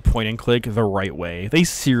Interactive did point and click the right way. They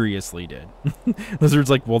seriously did. Lizard's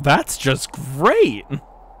like, well, that's just great.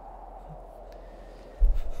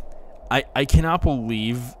 I cannot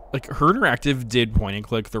believe, like, Her Interactive did point and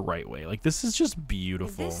click the right way. Like, this is just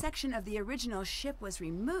beautiful. If this section of the original ship was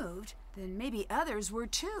removed, then maybe others were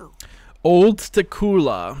too. Old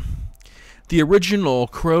Stakula. The original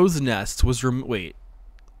crow's nest was wait.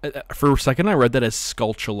 For a second, I read that as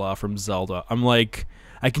Skulltula from Zelda. I'm like,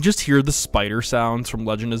 I can just hear the spider sounds from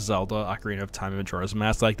Legend of Zelda: Ocarina of Time and Majora's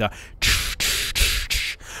Mask, like the.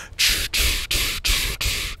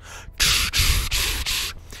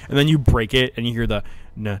 And then you break it, and you hear the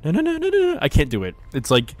na na na na na na. I can't do it.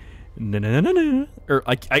 It's like na na na na na. Or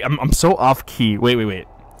I'm so off key. Wait.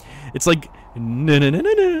 It's like na na na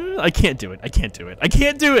na na. I can't do it. I can't do it.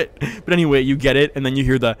 But anyway, you get it, and then you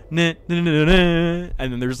hear the na na na na na,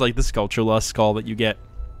 and then there's like the Skulltula skull that you get.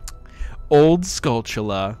 Old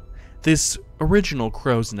Skulltula. This original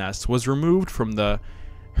crow's nest was removed from the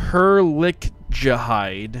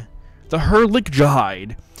Herlikjahide.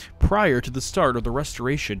 Prior to the start of the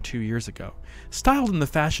restoration 2 years ago. Styled in the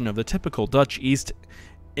fashion of the typical Dutch East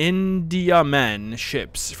Indiaman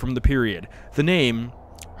ships from the period, the name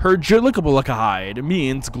Herlikjahide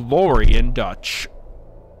means glory in Dutch.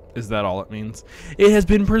 Is that all it means? It has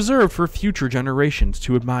been preserved for future generations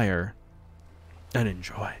to admire and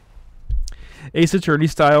enjoy. Ace Attorney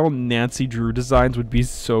style Nancy Drew designs would be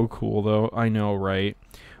so cool though. I know, right?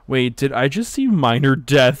 Wait, did I just see minor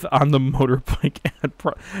death on the motorbike ad?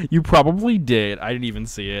 You probably did. I didn't even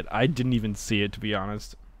see it. I didn't even see it, to be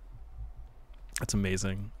honest. That's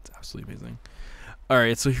amazing. It's absolutely amazing. All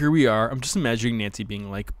right, so here we are. I'm just imagining Nancy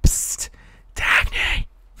being like, psst, Dagny.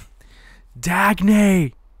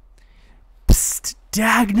 Dagny. Psst,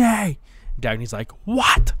 Dagny. Dagny's like,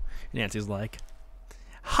 what? Nancy's like,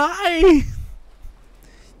 hi.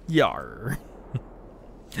 Yar.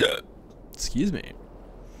 Excuse me.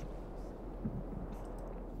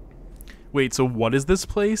 Wait, so what is this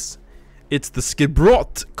place? It's the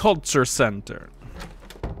Skibrot Culture Center.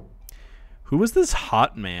 Who is this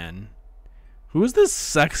hot man? Who is this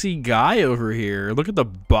sexy guy over here? Look at the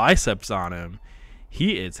biceps on him.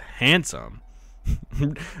 He is handsome.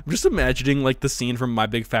 I'm just imagining like the scene from My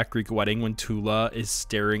Big Fat Greek Wedding when Tula is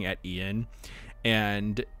staring at Ian,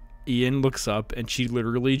 and Ian looks up and she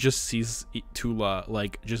literally just sees Tula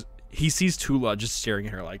he sees Tula just staring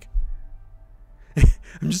at her like.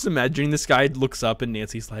 I'm just imagining this guy looks up and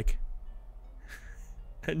Nancy's like,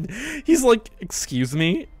 and he's like, excuse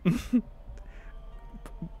me.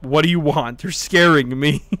 What do you want? You're scaring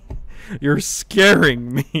me. You're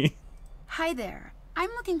scaring me. Hi there. I'm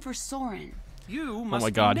looking for Soren. You must Oh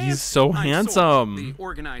my god, be he's so I'm handsome. Soren, the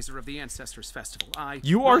organizer of the Ancestors Festival.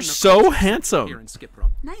 You run are the so culture center handsome. Here in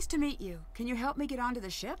Skiprock. Nice to meet you. Can you help me get onto the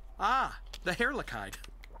ship? Ah, the Hairlockide.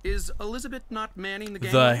 Is Elizabeth not manning the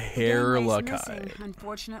game? The Gangway's missing, Hairlockide.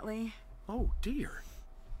 unfortunately. Oh dear.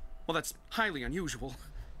 Well, that's highly unusual.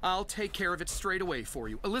 I'll take care of it straight away for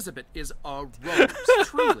you. Elizabeth is a rose,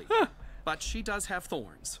 truly. But she does have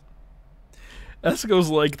thorns. Esco's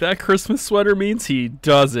like, that Christmas sweater means he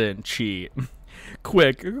doesn't cheat.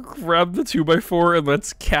 Quick, grab the 2x4 and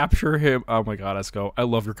let's capture him. Oh my god, Esco, I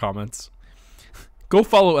love your comments. Go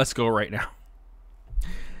follow Esco right now.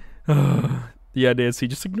 Yeah, Nancy,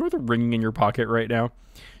 just ignore the ringing in your pocket right now.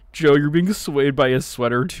 Joe, you're being swayed by his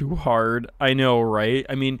sweater too hard. I know, right?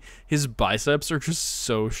 I mean, his biceps are just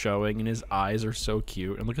so showing and his eyes are so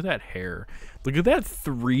cute. And look at that hair. Look at that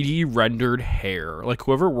 3D rendered hair. Like,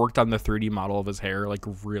 whoever worked on the 3D model of his hair, like,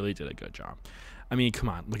 really did a good job. I mean, come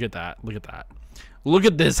on. Look at that. Look at that. Look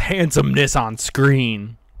at this handsomeness on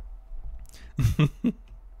screen.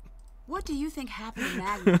 What do you think happened to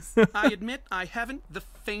Magnus? I admit I haven't the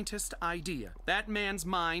faintest idea. That man's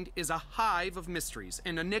mind is a hive of mysteries,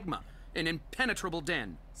 an enigma, an impenetrable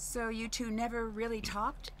den. So you two never really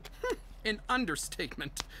talked? An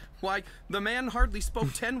understatement. Why, the man hardly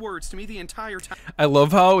spoke 10 words to me the entire time. I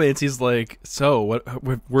love how Nancy's like, so,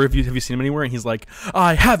 where have you seen him anywhere? And he's like,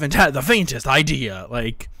 I haven't had the faintest idea.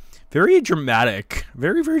 Like, very dramatic.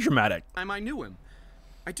 Very, very dramatic. I knew him.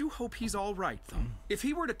 I do hope he's all right, though. If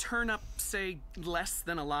he were to turn up, say, less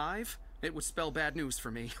than alive, it would spell bad news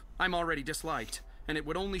for me. I'm already disliked, and it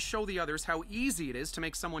would only show the others how easy it is to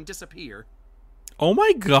make someone disappear. Oh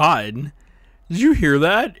my god. Did you hear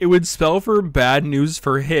that? It would spell for bad news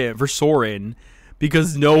for him, for Soren,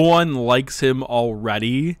 because no one likes him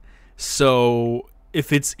already. So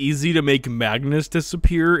if it's easy to make Magnus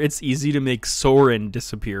disappear, it's easy to make Soren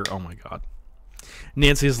disappear. Oh my god.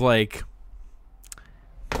 Nancy's like,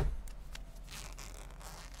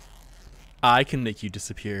 I can make you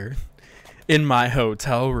disappear in my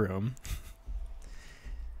hotel room.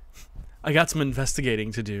 I got some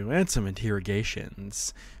investigating to do and some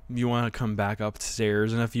interrogations. You want to come back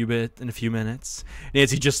upstairs in a few minutes?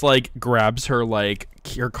 Nancy just like grabs her like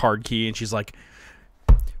her card key and she's like,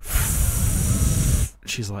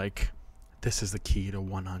 this is the key to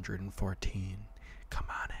 114. Come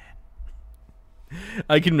on in.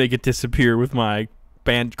 I can make it disappear with my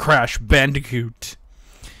Crash Bandicoot.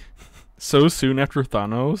 So soon after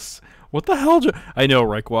Thanos? What the hell? I know,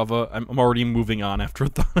 right, Guava? I'm already moving on after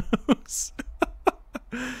Thanos.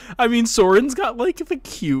 I mean, Soren's got like the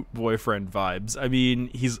cute boyfriend vibes. I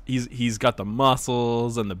mean, he's got the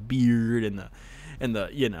muscles and the beard and the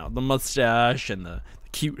you know, the mustache and the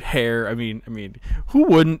cute hair. I mean, who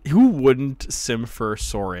wouldn't sim for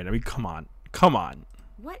Soren? I mean, come on.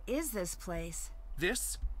 What is this place?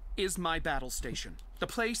 This is my battle station. The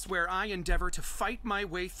place where I endeavor to fight my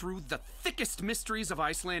way through the thickest mysteries of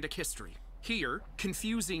Icelandic history. Here,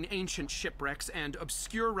 confusing ancient shipwrecks and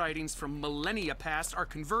obscure writings from millennia past are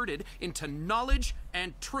converted into knowledge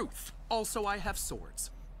and truth. Also, I have swords.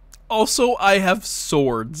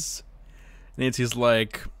 Nancy's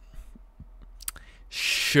like,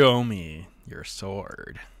 show me your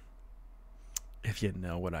sword, if you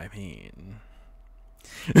know what I mean.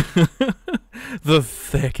 The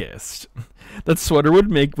thickest. That sweater would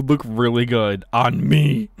look really good on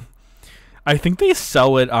me. I think they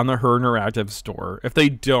sell it on the Her Interactive store. If they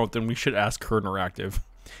don't, then we should ask Her Interactive.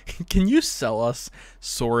 Can you sell us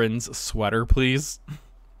Soren's sweater, please?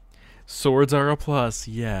 Swords are a plus.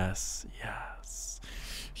 Yes.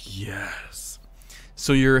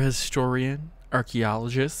 So you're a historian,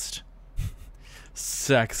 archaeologist,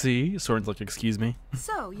 sexy. Soren's like, excuse me.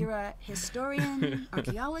 So you're a historian,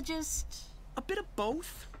 archaeologist? A bit of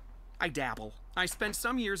both. I dabble. I spent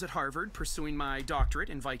some years at Harvard pursuing my doctorate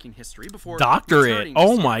in Viking history before Doctorate? returning to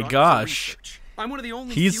Oh Skibrot my for gosh. research. I'm one of the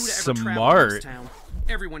only He's few to ever travel smart. this town.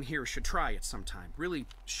 Everyone here should try it sometime. Really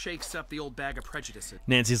shakes up the old bag of prejudices.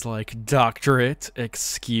 Nancy's like, doctorate?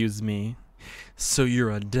 Excuse me. So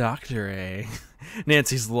you're a doctor, eh?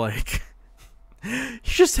 Nancy's like, you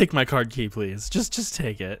just take my card key, please. Just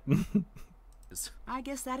take it. I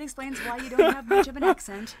guess that explains why you don't have much of an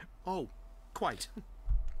accent. Oh, quite.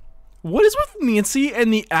 What is with Nancy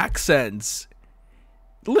and the accents?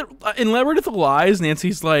 In Labyrinth of Lies,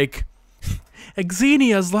 Nancy's like,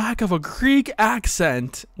 Xenia's lack of a Greek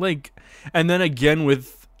accent. Like, and then again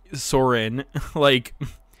with Soren, like,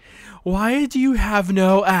 why do you have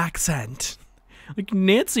no accent? Like,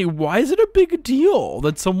 Nancy, why is it a big deal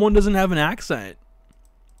that someone doesn't have an accent?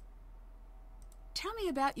 Tell me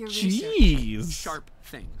about your research. Jeez. Sharp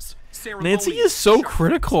things. Nancy is so Sharp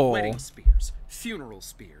critical. Wedding spears, funeral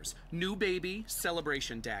spears, new baby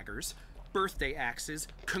celebration daggers, birthday axes,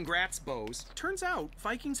 congrats bows. Turns out,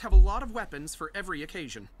 Vikings have a lot of weapons for every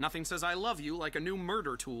occasion. Nothing says I love you like a new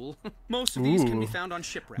murder tool. Most of these can be found on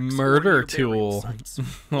shipwrecks. Murder or near burial tool. sites.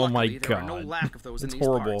 Oh my Luckily, there are no God. lack of those That's in these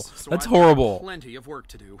horrible. parts, so That's I've got horrible. Plenty of work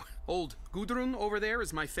to do. Old Gudrun over there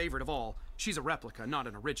is my favorite of all. She's a replica, not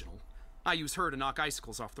an original. I use her to knock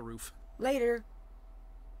icicles off the roof. Later.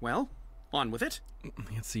 Well, on with it.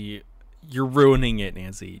 Nancy, you're ruining it,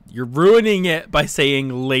 Nancy. You're ruining it by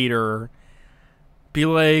saying later. Be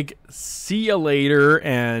like, see you later,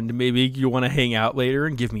 and maybe you want to hang out later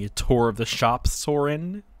and give me a tour of the shop,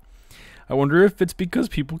 Soren. I wonder if it's because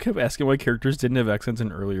people kept asking why characters didn't have accents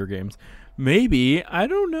in earlier games. Maybe. I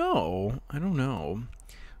don't know.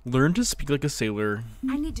 Learn to speak like a sailor.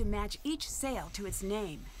 I need to match each sail to its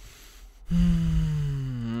name.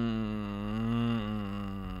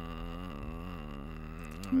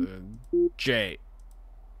 J.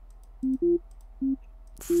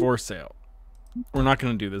 For sale. We're not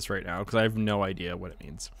going to do this right now because I have no idea what it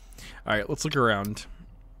means. All right, let's look around.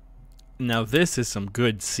 Now, this is some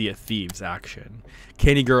good Sea of Thieves action.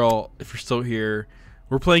 Candy Girl, if you're still here,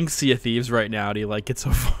 we're playing Sea of Thieves right now. Do you like it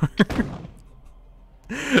so far?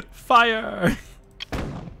 Fire!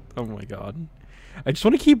 Oh my god. I just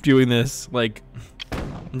want to keep doing this. Like,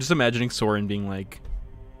 I'm just imagining Soren being like,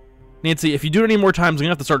 Nancy, if you do it any more times, I'm going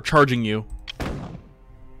to have to start charging you.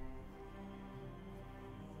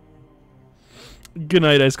 Good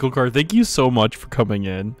night, Ice Cold Card. Thank you so much for coming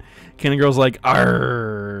in. Candy Girl's like,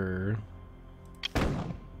 arr.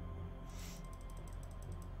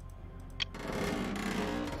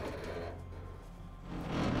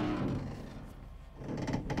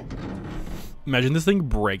 Imagine this thing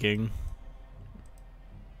breaking.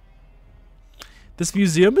 This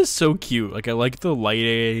museum is so cute. Like, I like the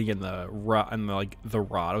lighting and the rod.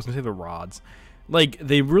 I was gonna say the rods. Like,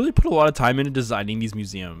 they really put a lot of time into designing these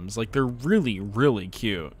museums. Like, they're really, really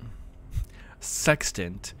cute.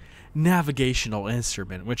 Sextant, navigational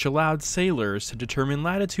instrument which allowed sailors to determine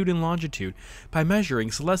latitude and longitude by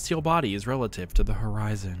measuring celestial bodies relative to the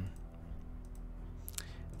horizon.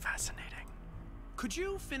 Fascinating. Could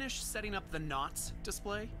you finish setting up the knots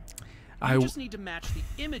display? I You just need to match the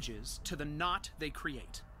images to the knot they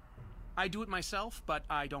create. I do it myself, but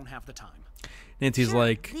I don't have the time. Nancy's Sure,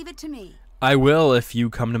 like, leave it to me. I will if you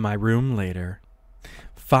come to my room later.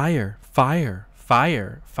 Fire, fire,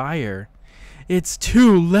 fire, fire. It's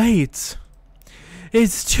too late.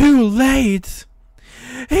 It's too late.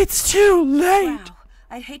 It's too late. Wow,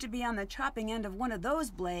 I'd hate to be on the chopping end of one of those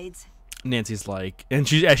blades. Nancy's like, and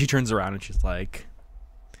she turns around and she's like,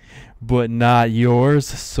 but not yours,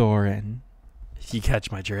 Soren. If you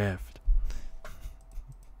catch my drift.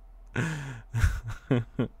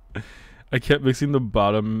 I kept mixing the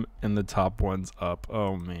bottom and the top ones up.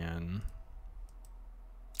 Oh, man.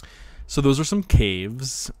 So those are some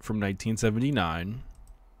caves from 1979.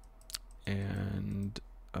 And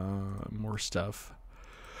more stuff.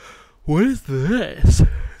 What is this?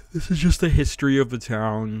 This is just the history of the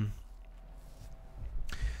town.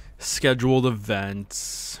 Scheduled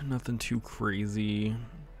events. Nothing too crazy.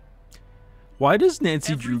 Why does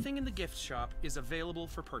Nancy Drew... Everything in the gift shop is available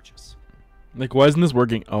for purchase. Like, why isn't this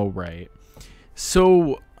working? Oh, right.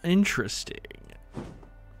 So, interesting.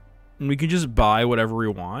 And we can just buy whatever we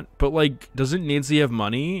want. But, like, doesn't Nancy have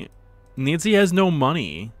money? Nancy has no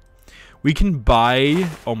money. We can buy...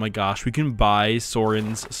 Oh, my gosh. We can buy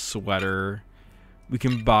Soren's sweater. We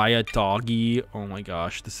can buy a doggy. Oh, my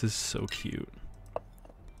gosh. This is so cute.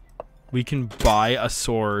 We can buy a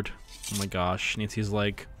sword. Oh, my gosh. Nancy's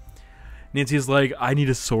like, I need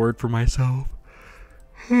a sword for myself.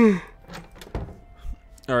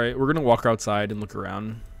 Alright, we're going to walk outside and look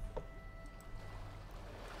around.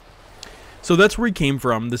 So that's where we came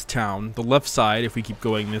from, this town. The left side, if we keep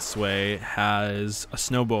going this way, has a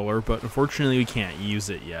snowblower, but unfortunately we can't use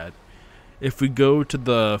it yet. If we go to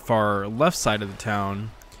the far left side of the town,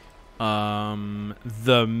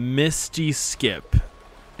 the Misty Skip.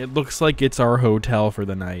 It looks like it's our hotel for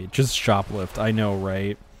the night. Just shoplift. I know,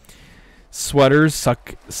 right? Sweaters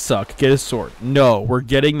suck. Get a sword. No, we're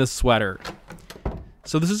getting the sweater.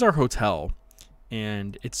 So this is our hotel,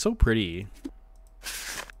 and it's so pretty.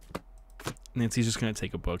 Nancy's just gonna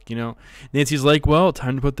take a book, you know. Nancy's like, well,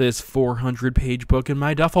 time to put this 400-page book in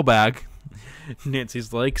my duffel bag.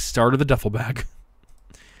 Nancy's like, start of the duffel bag.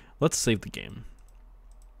 Let's save the game.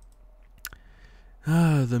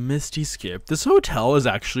 The Misty Skip. This hotel is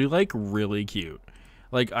actually like really cute.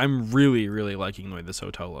 Like, I'm really, really liking the way this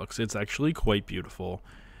hotel looks. It's actually quite beautiful.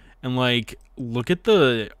 And like, look at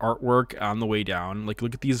the artwork on the way down. Like,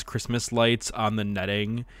 look at these Christmas lights on the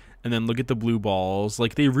netting. And then look at the blue balls.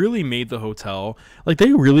 Like, they really made the hotel. Like,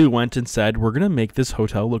 they really went and said, we're going to make this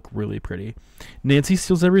hotel look really pretty. Nancy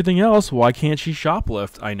steals everything else. Why can't she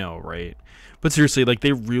shoplift? I know, right? But seriously, like,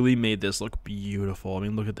 they really made this look beautiful. I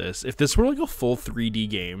mean, look at this. If this were like a full 3D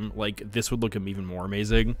game, like, this would look even more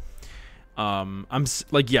amazing.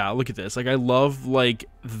 Yeah, look at this. Like, I love like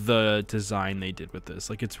the design they did with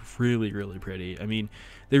this. Like, it's really, really pretty. I mean,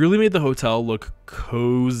 they really made the hotel look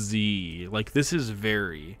cozy. Like, this is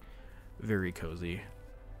very, very cozy.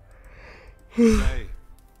 Hey.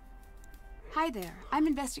 Hi there. I'm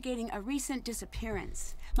investigating a recent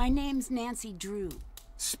disappearance. My name's Nancy Drew.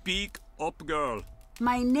 Speak up, girl.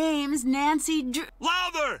 My name's Nancy Drew.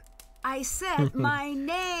 Louder! I said my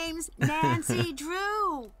name's Nancy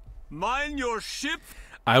Drew. Mind your ship.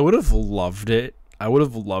 I would have loved it. I would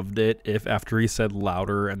have loved it if after he said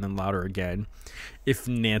louder and then louder again, if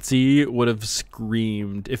Nancy would have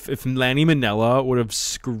screamed, if Lanny Manila would have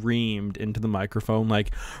screamed into the microphone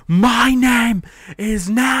like, my name is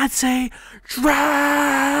Nancy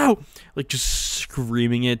Drew! Like, just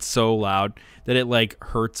screaming it so loud that it like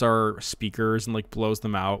hurts our speakers and like blows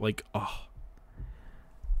them out. Like, oh,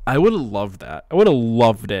 I would have loved that. I would have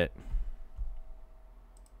loved it.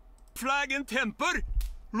 Flag and temper.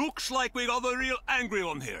 Looks like we got a real angry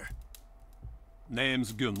one here.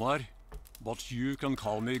 Name's Gunnar, but you can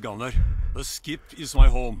call me Gunnar. The skip is my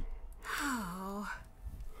home. Oh.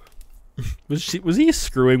 Was he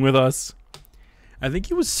screwing with us? I think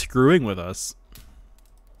he was screwing with us.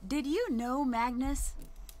 Did you know Magnus?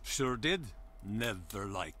 Sure did. Never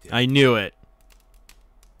liked it. I knew it.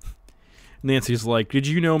 Nancy's like, did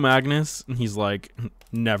you know Magnus? And he's like,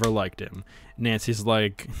 never liked him. Nancy's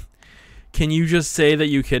like, can you just say that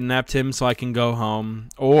you kidnapped him so I can go home?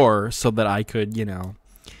 Or so that I could, you know,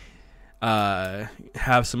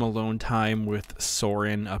 have some alone time with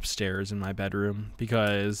Soren upstairs in my bedroom,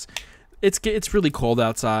 because it's really cold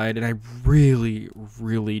outside and I really,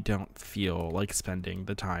 really don't feel like spending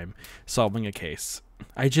the time solving a case.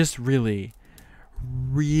 I just really,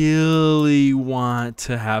 really want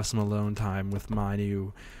to have some alone time with my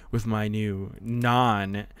new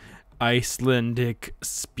non-Icelandic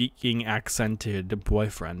speaking accented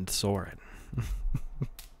boyfriend Soren.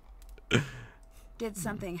 Did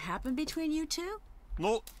something happen between you two?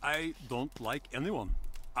 No, I don't like anyone.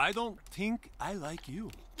 I don't think I like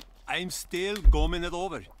you. I'm still gumming it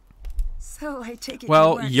over. So I take it.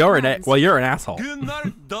 Well, you're an asshole.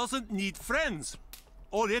 Gunnar doesn't need friends.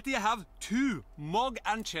 Already have 2 mug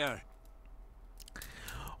and chair.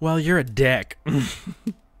 Well, you're a dick.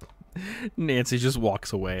 Nancy just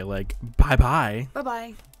walks away like, bye-bye.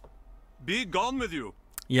 Bye-bye. Be gone with you.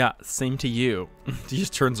 Yeah, same to you. She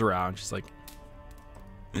just turns around. She's like,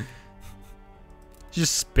 she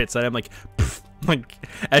just spits at him like, pff, like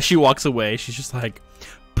as she walks away. She's just like,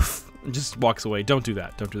 pff, and just walks away. Don't do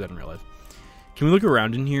that. Don't do that in real life. Can we look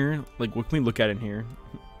around in here? Like, what can we look at in here?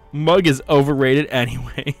 Mug is overrated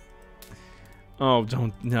anyway. Oh,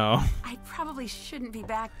 no. I probably shouldn't be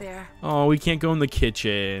back there. Oh, we can't go in the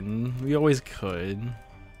kitchen. We always could.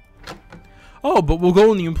 Oh, but we'll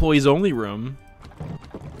go in the employees only room.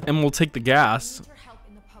 And we'll take the gas. I need your help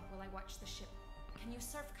in the pub while I watch the ship. Can you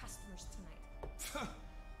serve customers tonight?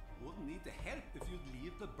 Wouldn't need the help if you'd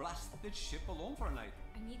leave the blasted ship alone for a night.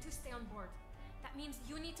 I need to stay on board. That means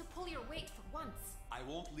you need to pull your weight for once. I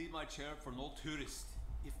won't leave my chair for no tourist.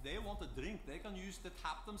 If they want a drink, they can use the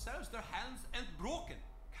tap themselves. Their hands ain't broken.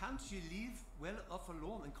 Can't you leave well enough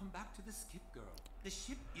alone and come back to the skip, girl? The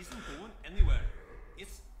ship isn't going anywhere.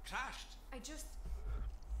 It's crashed. I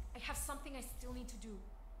have something I still need to do.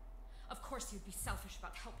 Of course you'd be selfish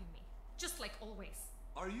about helping me. Just like always.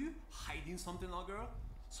 Are you hiding something now, girl?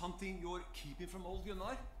 Something you're keeping from old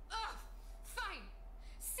Gunnar? Ugh! Fine!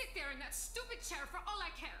 Sit there in that stupid chair for all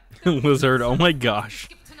I care. Lizard, oh my gosh.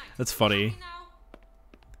 Skip tonight. That's funny. Happy now?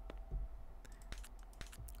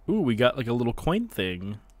 Ooh, we got like a little coin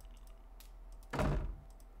thing.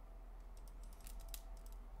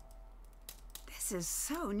 This is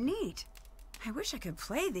so neat. I wish I could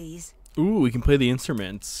play these. Ooh, we can play the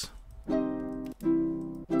instruments.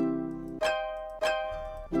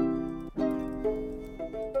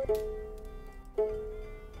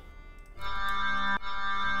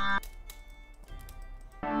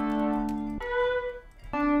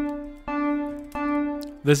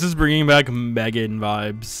 This is bringing back Megan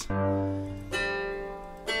vibes.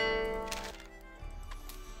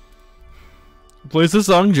 Plays the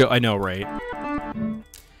song Joe. I know, right?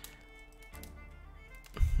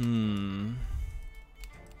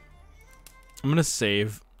 I'm gonna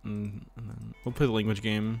save. And then we'll play the language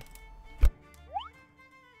game.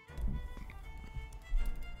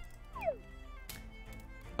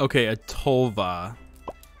 Okay, a tolva.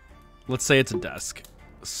 Let's say it's a desk.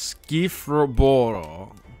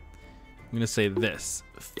 Skifroboro. I'm gonna say this.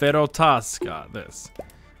 Ferotaska. This.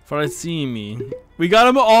 Farasimi. We got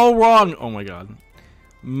them all wrong. Oh my god.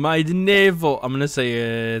 My navel. I'm gonna say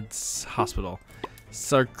it's hospital.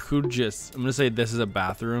 Sarcougis. I'm gonna say this is a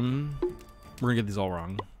bathroom. We're gonna get these all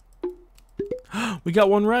wrong. We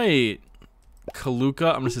got one right.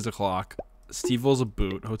 Kaluka. I'm gonna say it's a clock. Stevel's a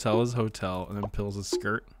boot. Hotel is hotel. And then Pill's a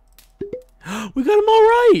skirt. We got them all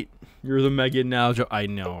right. You're the Megan now, Joe. I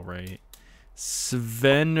know, right?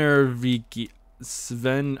 Svenerviki.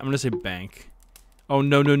 Sven. I'm gonna say bank. Oh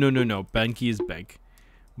no. Banky is bank.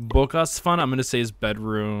 Bokasfan. I'm gonna say is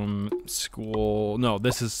bedroom. School. No,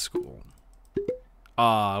 this is school.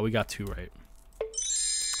 We got 2 right.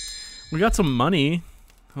 We got some money.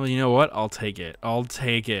 Well, you know what? I'll take it. I'll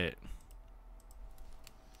take it.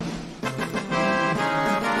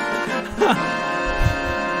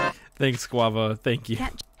 Thanks, Guava. Thank you.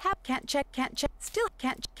 Can't check. Still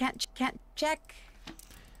can't check.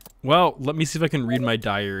 Well, let me see if I can read my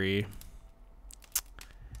diary.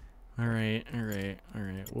 All right.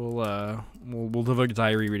 We'll have a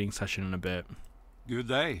diary reading session in a bit. Good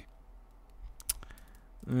day.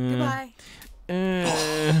 Goodbye.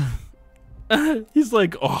 He's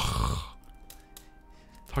like, oh.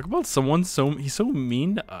 Talk about someone he's so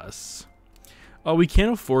mean to us. Oh, we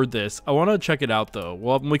can't afford this. I want to check it out though.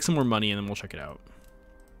 We'll make some more money and then we'll check it out.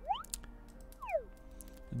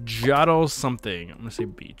 Jado something. I'm gonna say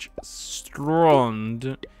beach.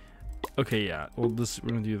 Strond. Okay, yeah. We're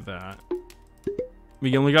gonna do that.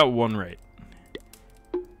 We only got 1 right.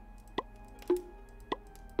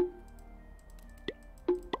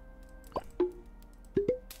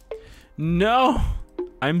 No!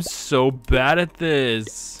 I'm so bad at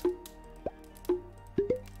this.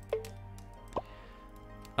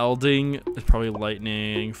 Elding is probably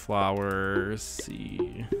lightning, flowers,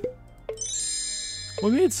 sea.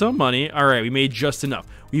 We made some money. All right, we made just enough.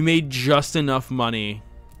 We made just enough money.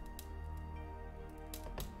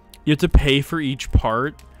 You have to pay for each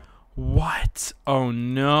part? What? Oh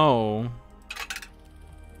no.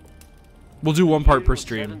 We'll do 1 part per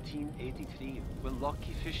stream. 1783, when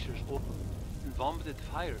lucky fissures opened and vomited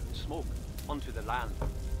fire and smoke onto the land,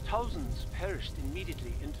 thousands perished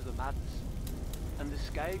immediately into the madness, and the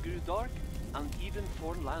sky grew dark, and even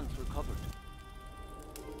foreign lands were covered.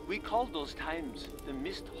 We called those times the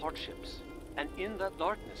mist hardships, and in that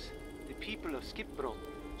darkness, the people of Skipbrot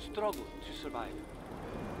struggled to survive.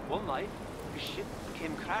 One night, a ship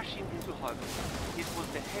came crashing into harbor. It was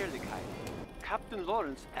the Herlikai. Captain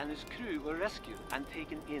Lawrence and his crew were rescued and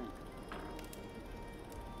taken in.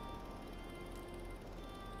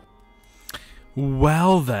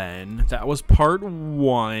 Well then, that was part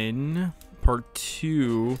 1. Part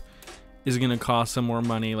 2 is going to cost some more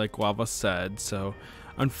money like Guava said, so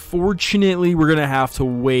unfortunately we're going to have to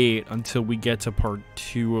wait until we get to part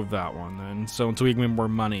 2 of that one then. So until we can make more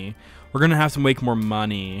money. We're going to have to make more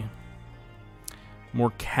money.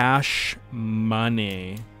 More cash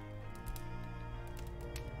money.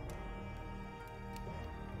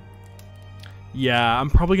 Yeah, I'm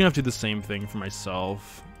probably going to have to do the same thing for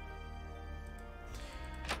myself.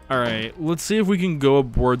 Alright, let's see if we can go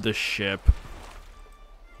aboard the ship.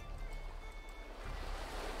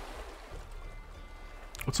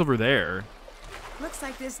 What's over there? Looks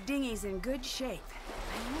like this dinghy's in good shape.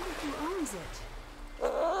 I wonder who owns it.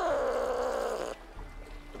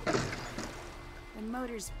 The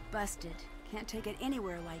motor's busted. Can't take it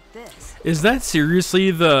anywhere like this. Is that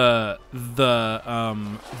seriously the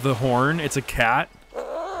horn? It's a cat?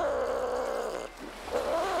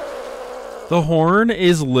 The horn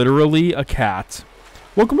is literally a cat.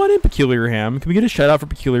 Welcome on in, Peculiar Ham. Can we get a shout out for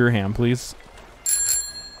Peculiar Ham, please?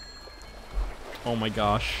 Oh my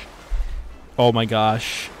gosh. Oh my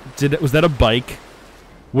gosh. Was that a bike?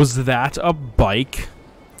 Was that a bike?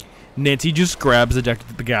 Nancy just grabs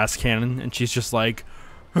the gas cannon and she's just like,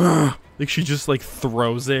 like she just like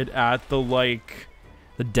throws it at the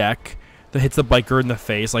deck that hits the biker in the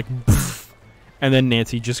face, like, and then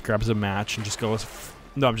Nancy just grabs a match and just goes.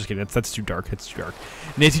 No, I'm just kidding. That's too dark. It's too dark.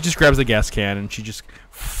 Nancy just grabs the gas can and she just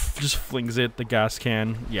flings it. The gas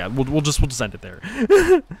can. Yeah, we'll just end it there.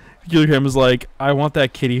 Gillingham is like, I want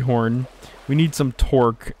that kitty horn. We need some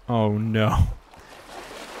torque. Oh no.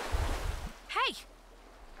 Hey!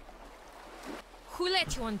 Who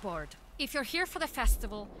let you on board? If you're here for the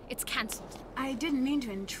festival, it's cancelled. I didn't mean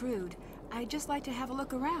to intrude. I'd just like to have a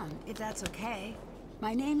look around, if that's okay.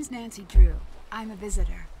 My name's Nancy Drew. I'm a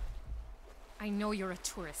visitor. I know you're a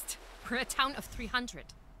tourist. We're a town of 300.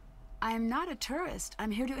 I'm not a tourist.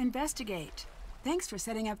 I'm here to investigate. Thanks for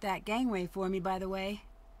setting up that gangway for me, by the way.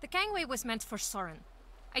 The gangway was meant for Soren.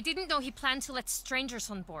 I didn't know he planned to let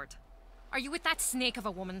strangers on board. Are you with that snake of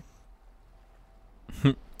a woman?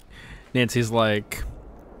 Nancy's like,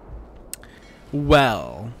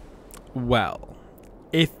 well,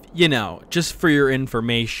 if, just for your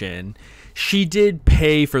information, she did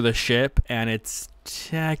pay for the ship, and it's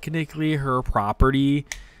technically her property,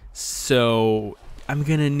 so I'm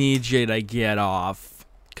gonna need you to get off,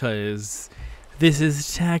 because this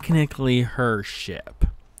is technically her ship.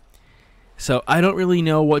 So I don't really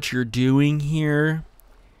know what you're doing here.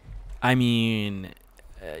 I mean,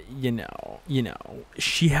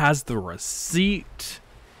 she has the receipt,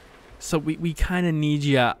 so we kind of need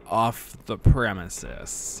you off the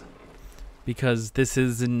premises, because this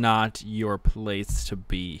is not your place to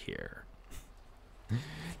be here.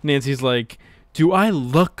 Nancy's like, do I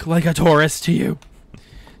look like a tourist to you?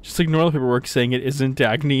 Just ignore the paperwork saying it isn't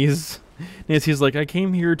Dagny's. Nancy's like, I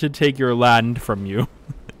came here to take your land from you.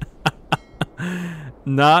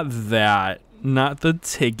 Not that. Not the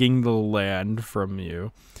taking the land from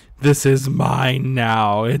you. This is mine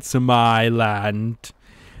now. It's my land.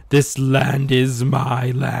 This land is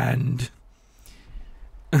my land.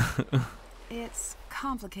 It's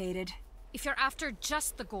complicated. If you're after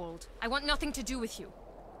just the gold, I want nothing to do with you.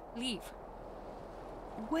 Leave.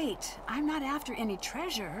 Wait, I'm not after any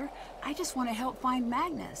treasure. I just want to help find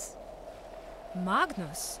Magnus.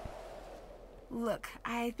 Magnus? Look,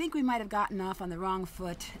 I think we might have gotten off on the wrong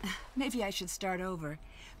foot. Maybe I should start over.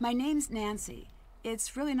 My name's Nancy.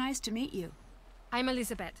 It's really nice to meet you. I'm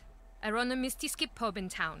Elizabeth. I run a Misty Skip pub in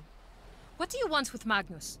town. What do you want with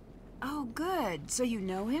Magnus? Oh, good. So you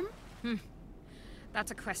know him?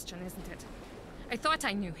 That's a question, isn't it? I thought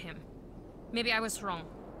I knew him. Maybe I was wrong.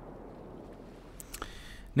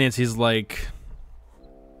 Nancy's like,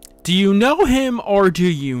 do you know him or do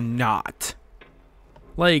you not?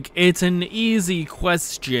 Like, it's an easy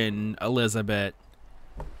question, Elizabeth.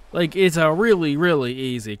 Like, it's a really, really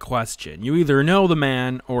easy question. You either know the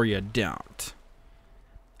man or you don't.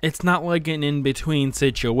 It's not like an in-between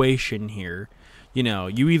situation here.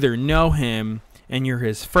 You either know him and you're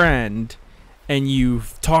his friend and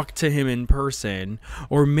you've talked to him in person,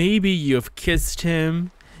 or maybe you've kissed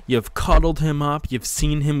him, you've cuddled him up, you've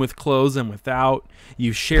seen him with clothes and without,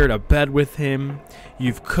 you've shared a bed with him,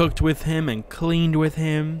 you've cooked with him and cleaned with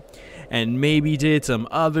him, and maybe did some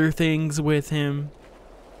other things with him.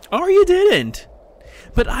 Or you didn't.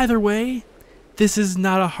 But either way, this is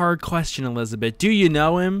not a hard question, Elizabeth. Do you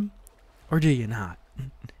know him or do you not?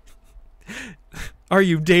 Are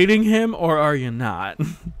you dating him or are you not?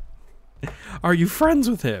 Are you friends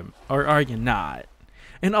with him or are you not?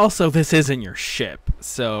 And also, this isn't your ship,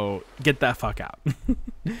 so get that fuck out.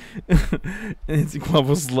 And Glove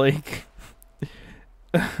was like,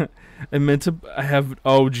 I have,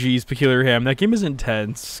 oh geez, Peculiar Ham. That game is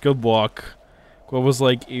intense. Good luck. Glove was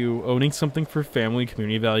like, ew, owning something for family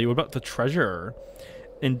community value. What about the treasure?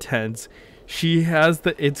 Intense. She has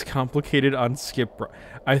the it's complicated on skip.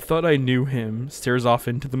 I thought I knew him. Stares off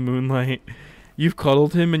into the moonlight. You've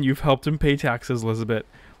cuddled him and you've helped him pay taxes, Elizabeth.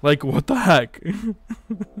 Like, what the heck?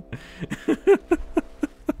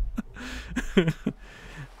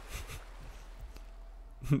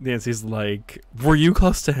 Nancy's like, were you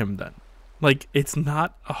close to him then? Like, it's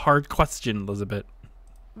not a hard question, Elizabeth.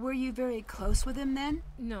 Were you very close with him then?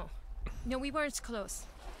 No. No, we weren't close.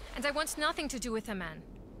 And I want nothing to do with a man.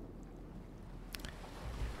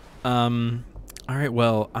 Alright,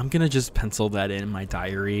 well, I'm gonna just pencil that in my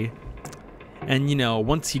diary. And,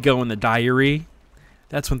 once you go in the diary,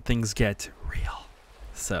 that's when things get real.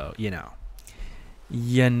 So,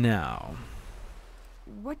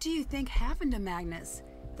 What do you think happened to Magnus?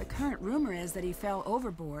 The current rumor is that he fell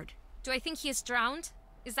overboard. Do I think he is drowned?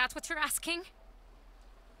 Is that what you're asking?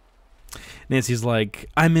 Nancy's like,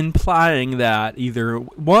 I'm implying that either,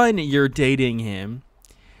 one, you're dating him,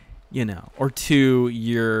 or two,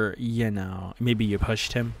 you're, maybe you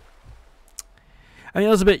pushed him. I mean,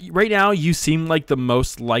 Elizabeth, right now you seem like the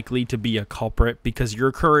most likely to be a culprit because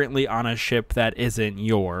you're currently on a ship that isn't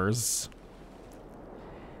yours.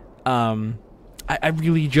 I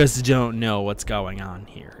really just don't know what's going on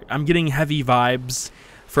here. I'm getting heavy vibes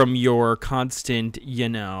from your constant, you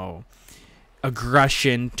know,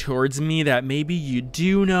 aggression towards me that maybe you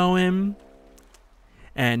do know him.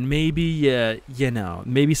 And maybe, you know,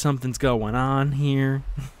 maybe something's going on here.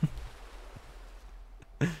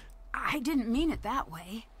 I didn't mean it that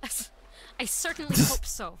way. I certainly hope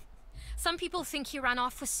so. Some people think he ran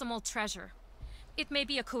off with some old treasure. It may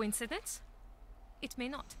be a coincidence. It may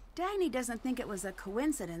not. Dagny doesn't think it was a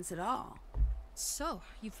coincidence at all. So,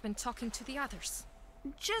 you've been talking to the others.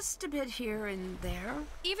 Just a bit here and there.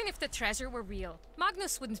 Even if the treasure were real,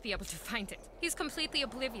 Magnus wouldn't be able to find it. He's completely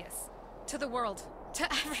oblivious. To the world. To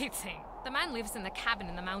everything. The man lives in a cabin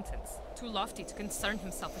in the mountains. Too lofty to concern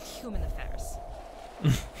himself with human affairs.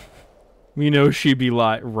 We know she'd be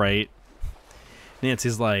right.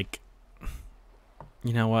 Nancy's like,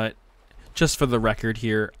 you know what? Just for the record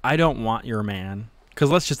here, I don't want your man. Because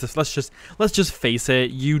let's just face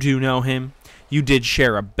it. You do know him. You did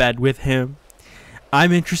share a bed with him.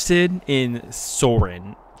 I'm interested in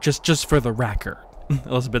Soren. Just for the record.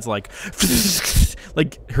 Elizabeth's like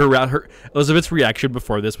her Elizabeth's reaction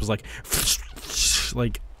before this was like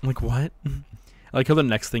what? I like how the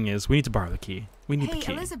next thing is we need to borrow the key. We need the key.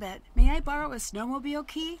 Hey, Elizabeth, may I borrow a snowmobile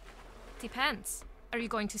key? Depends. Are you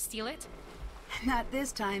going to steal it? Not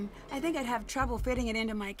this time. I think I'd have trouble fitting it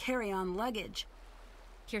into my carry-on luggage.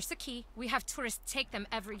 Here's the key. We have tourists take them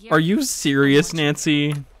every year. Are you serious,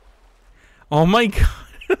 Nancy? Oh my god.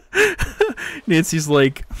 Nancy's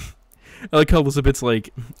like, I like how Elizabeth's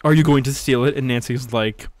like, are you going to steal it? And Nancy's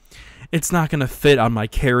like, it's not going to fit on my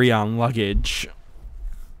carry-on luggage.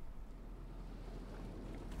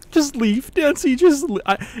 Just leave, Nancy.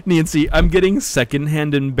 Nancy, I'm getting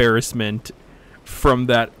secondhand embarrassment from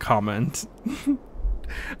that comment.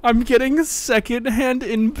 I'm getting secondhand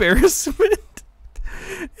embarrassment.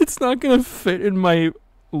 It's not going to fit in my...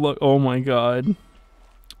 Oh my god.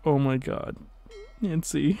 Oh my god.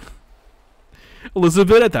 Nancy.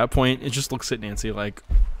 Elizabeth, at that point, it just looks at Nancy like,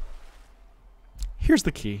 here's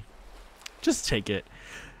the key. Just take it.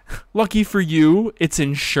 Lucky for you, it's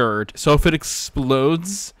insured. So if it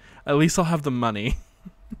explodes, at least I'll have the money.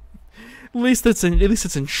 at least it's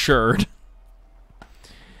insured.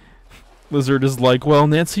 Lizard is like, well,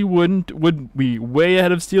 Nancy would be way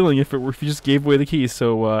ahead of stealing if you just gave away the key.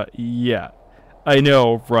 So yeah, I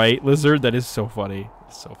know, right, Lizard? That is so funny.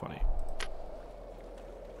 It's so funny.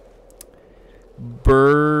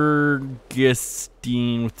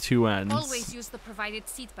 Bergestein with two N's. Always use the provided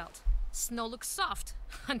seatbelt. Snow looks soft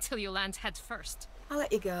until you land head first. I'll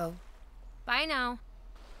let you go. Bye now.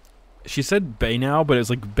 She said bay now, but it was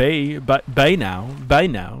like bay now.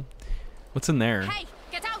 What's in there? Hey,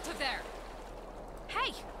 get out of there!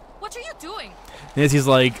 Hey, what are you doing? Nancy's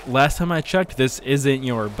like, last time I checked, this isn't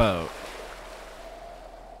your boat.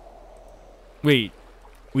 Wait,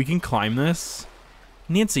 we can climb this?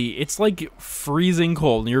 Nancy, it's like freezing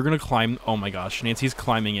cold, and you're gonna climb. Oh my gosh, Nancy's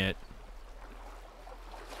climbing it.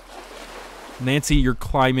 Nancy, you're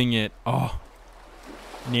climbing it. Oh.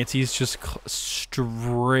 Nancy's just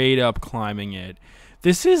straight up climbing it.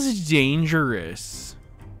 This is dangerous.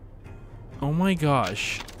 Oh my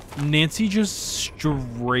gosh. Nancy just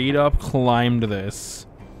straight up climbed this.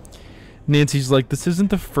 Nancy's like, this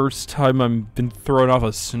isn't the first time I've been thrown off a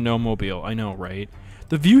snowmobile. I know, right?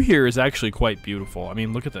 The view here is actually quite beautiful. I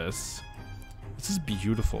mean, look at this. This is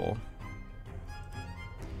beautiful.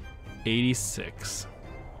 86.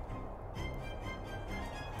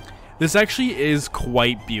 This actually is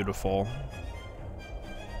quite beautiful.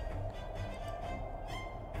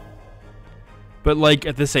 But, like,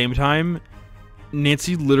 at the same time,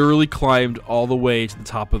 Nancy literally climbed all the way to the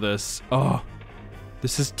top of this. Oh,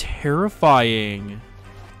 this is terrifying.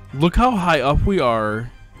 Look how high up we are.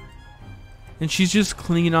 And she's just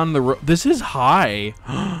clinging on the rope. This is high.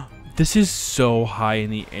 This is so high in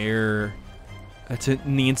the air. That's it.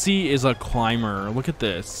 Nancy is a climber. Look at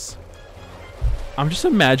this. I'm just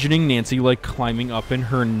imagining Nancy like climbing up in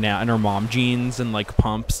her mom jeans and like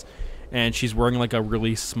pumps, and she's wearing like a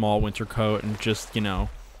really small winter coat and just, you know,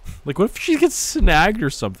 like what if she gets snagged or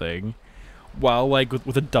something while like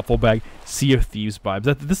with a duffel bag. Sea of Thieves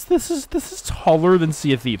vibes. This is taller than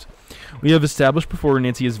Sea of Thieves. We have established before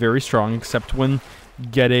Nancy is very strong, except when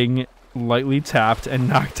getting lightly tapped and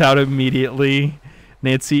knocked out immediately.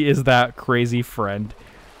 Nancy is that crazy friend.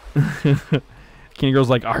 Candy Girl's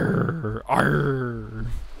like, arr, arr.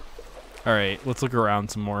 All right, let's look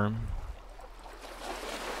around some more.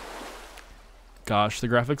 Gosh, the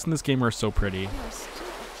graphics in this game are so pretty. There are still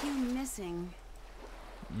a few missing.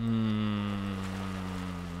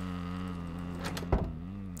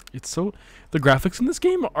 It's so... The graphics in this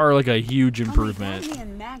game are like a huge Only improvement. Dagny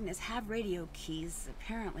and Magnus have radio keys,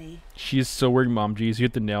 apparently. She is so wearing mom jeans. You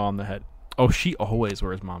hit the nail on the head. Oh, she always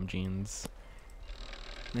wears mom jeans.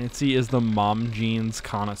 Nancy is the mom jeans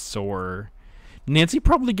connoisseur. Nancy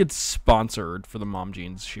probably gets sponsored for the mom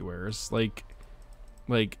jeans she wears. Like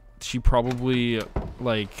she probably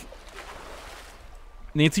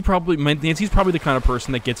Nancy's probably the kind of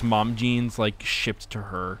person that gets mom jeans like shipped to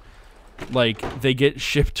her. Like they get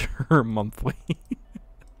shipped to her monthly.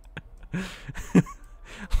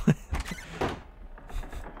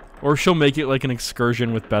 Or she'll make it like an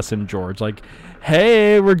excursion with Bess and George. Like,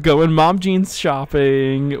 hey, we're going mom jeans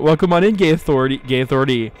shopping. Welcome on in, Gay Authority. Gay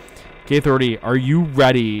Authority. Gay Authority, are you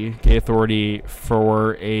ready, Gay Authority,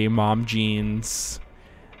 for a mom jeans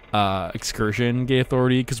excursion, Gay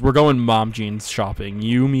Authority? Because we're going mom jeans shopping.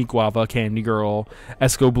 You, me, Guava, Candy Girl,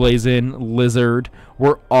 Esco Blazin, Lizard.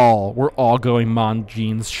 We're all going mom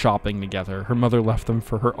jeans shopping together. Her mother left them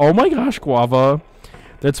for her. Oh my gosh, Guava.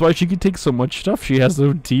 That's why she could take so much stuff. She has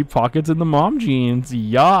the deep pockets in the mom jeans.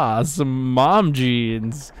 Yeah, some mom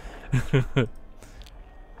jeans.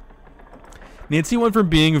 Nancy went from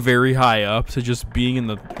being very high up to just being in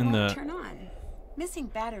the Turn on. Missing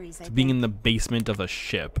batteries, I being think. in the basement of a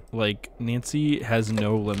ship. Like, Nancy has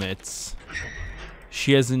no limits.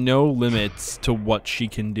 She has no limits to what she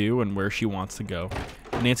can do and where she wants to go.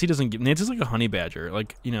 Nancy's like a honey badger.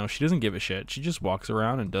 Like, you know, she doesn't give a shit. She just walks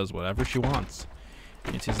around and does whatever she wants.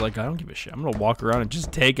 Nancy's like, I don't give a shit. I'm gonna walk around and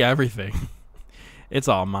just take everything. It's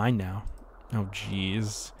all mine now. Oh,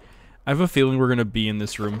 jeez. I have a feeling we're gonna be in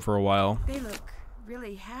this room for a while. They look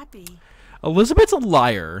really happy. Elizabeth's a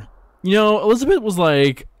liar. You know, Elizabeth was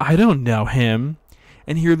like, I don't know him.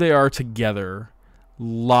 And here they are together.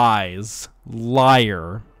 Lies.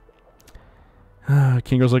 Liar.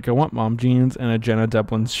 Kingo's like, I want mom jeans and a Jenna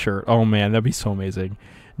Devlin's shirt. Oh man, that'd be so amazing.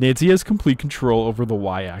 Nancy has complete control over the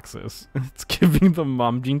y-axis. It's giving the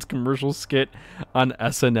mom jeans commercial skit on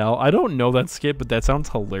SNL. I don't know that skit, but that sounds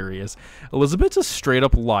hilarious. Elizabeth's a straight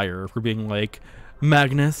up liar for being like,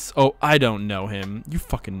 Magnus, oh, I don't know him. You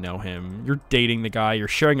fucking know him. You're dating the guy. You're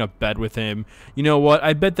sharing a bed with him. You know what?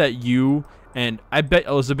 I bet Elizabeth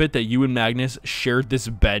that you and Magnus shared this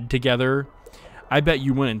bed together. I bet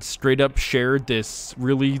you went and straight up shared this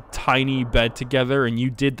really tiny bed together and you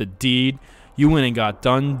did the deed. You went and got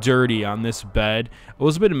done dirty on this bed.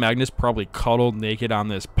 Elizabeth and Magnus probably cuddled naked on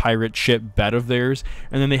this pirate ship bed of theirs.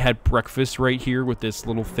 And then they had breakfast right here with this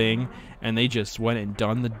little thing. And they just went and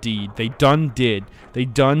done the deed. They done did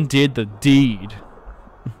the deed.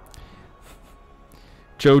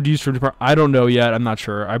 Joe D's from Department. I don't know yet. I'm not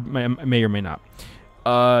sure. I may or may not.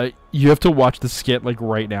 You have to watch the skit like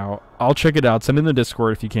right now. I'll check it out. Send it in the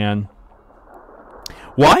Discord if you can.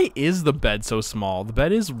 Why is the bed so small? The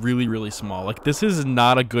bed is really, really small. Like, this is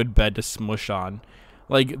not a good bed to smush on.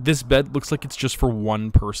 Like, this bed looks like it's just for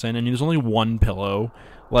one person, and there's only one pillow.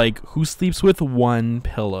 Like, who sleeps with one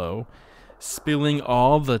pillow? Spilling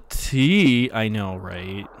all the tea. I know,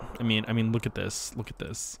 right? I mean, look at this. Look at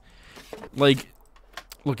this. Like,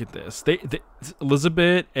 look at this.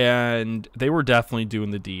 Elizabeth and they were definitely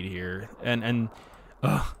doing the deed here.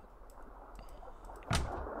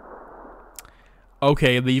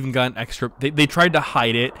 Okay, they even got an extra... They tried to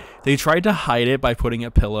hide it. They tried to hide it by putting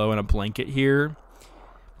a pillow and a blanket here.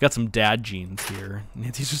 Got some dad jeans here.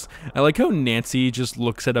 Nancy's just... I like how Nancy just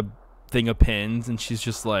looks at a thing of pins and she's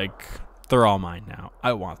just like, they're all mine now.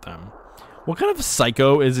 I want them. What kind of a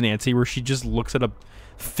psycho is Nancy where she just looks at a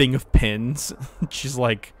thing of pins? She's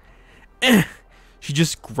like, eh. She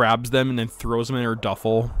just grabs them and then throws them in her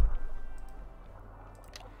duffel.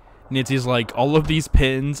 Nancy's like, all of these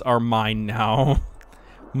pins are mine now.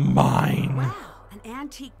 Mine. Wow, an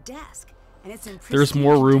antique desk. And it's in There's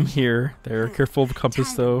more room here. There, careful of the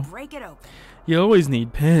compass though. Break it open. You always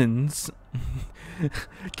need pins.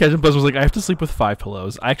 Captain Buzz was like, I have to sleep with 5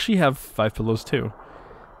 pillows. I actually have 5 pillows too.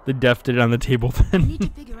 The def did it on the table then. We need to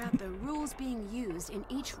figure out the rules being used in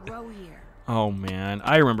each row here. Oh man,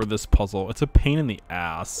 I remember this puzzle. It's a pain in the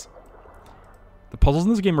ass. The puzzles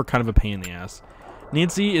in this game are kind of a pain in the ass.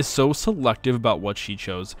 Nancy is so selective about what she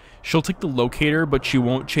chose. She'll take the locator, but she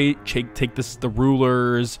won't take the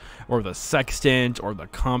rulers or the sextant or the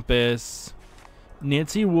compass.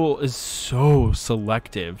 Nancy is so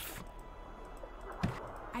selective.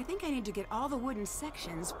 I think I need to get all the wooden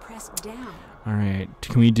sections pressed down. All right,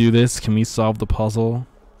 can we do this? Can we solve the puzzle?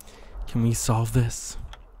 Can we solve this?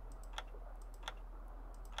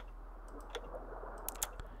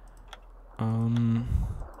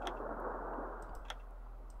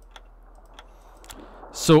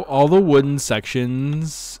 So all the wooden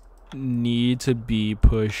sections need to be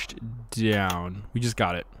pushed down. We just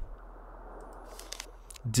got it.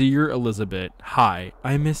 Dear Elizabeth, hi,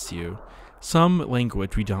 I miss you. Some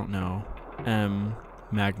language we don't know.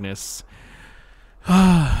 Magnus.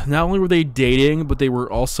 Not only were they dating, but they were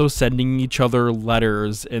also sending each other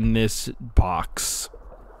letters in this box.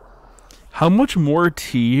 How much more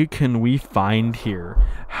tea can we find here?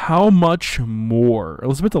 How much more?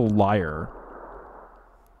 Elizabeth a liar.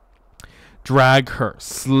 Drag her.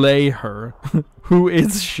 Slay her. Who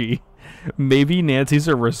is she? Maybe Nancy's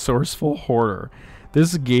a resourceful hoarder.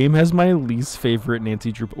 This game has my least favorite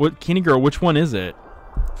Nancy Drew. What, Candy Girl, which one is it?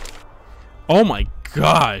 Oh my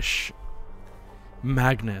gosh.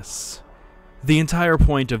 Magnus. The entire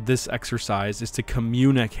point of this exercise is to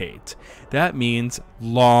communicate. That means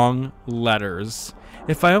long letters.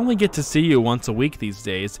 If I only get to see you once a week these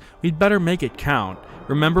days, we'd better make it count.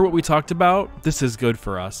 Remember what we talked about? This is good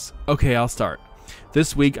for us. Okay, I'll start.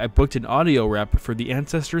 This week, I booked an audio rep for the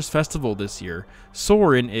Ancestors Festival this year.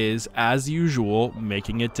 Soren is, as usual,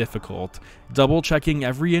 making it difficult, double-checking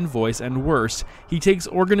every invoice, and worse, he takes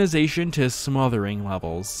organization to smothering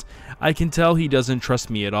levels. I can tell he doesn't trust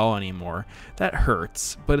me at all anymore. That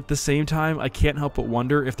hurts, but at the same time, I can't help but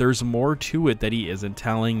wonder if there's more to it that he isn't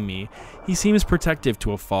telling me. He seems protective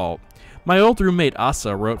to a fault. My old roommate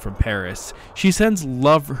Asa wrote from Paris. She sends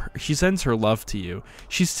her love to you.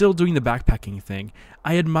 She's still doing the backpacking thing.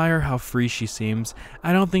 I admire how free she seems.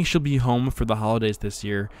 I don't think she'll be home for the holidays this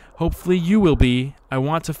year. Hopefully you will be. I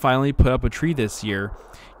want to finally put up a tree this year.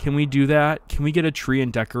 Can we do that? Can we get a tree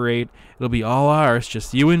and decorate? It'll be all ours,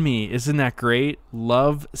 just you and me. Isn't that great?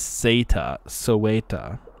 Love, Soeta.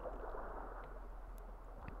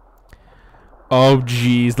 Oh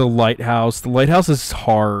geez, the lighthouse. The lighthouse is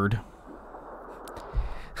hard.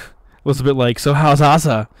 Elizabeth like, so how's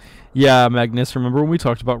Asa? Yeah, Magnus, remember when we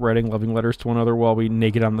talked about writing loving letters to one another while we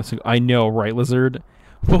naked on the... I know, right, Lizard?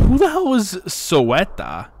 But who the hell is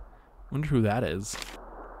Soeta? Wonder who that is.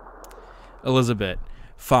 Elizabeth,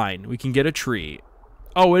 fine, we can get a tree.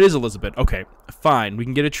 Oh, it is Elizabeth. Okay, fine, we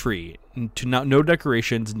can get a tree. No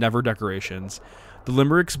decorations, never decorations. The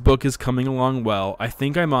Limericks book is coming along well. I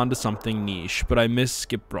think I'm onto something niche, but I miss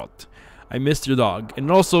Skipbrot. I missed your dog, and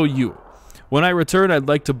also you. When I return, I'd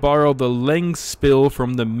like to borrow the Lengspill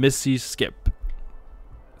from the Missy Skip.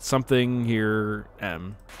 Something here,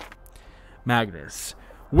 Magnus.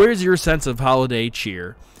 Where's your sense of holiday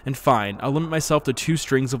cheer? And fine, I'll limit myself to 2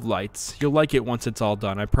 strings of lights. You'll like it once it's all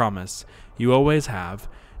done, I promise. You always have.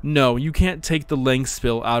 No, you can't take the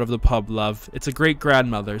Lengspill out of the pub, love. It's a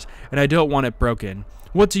great-grandmother's, and I don't want it broken.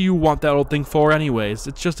 What do you want that old thing for anyways?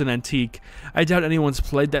 It's just an antique. I doubt anyone's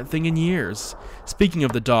played that thing in years. Speaking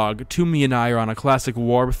of the dog, Toomey and I are on a classic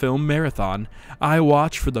war film marathon. I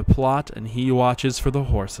watch for the plot and he watches for the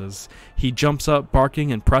horses. He jumps up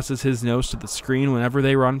barking and presses his nose to the screen whenever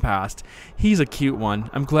they run past. He's a cute one.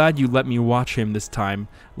 I'm glad you let me watch him this time.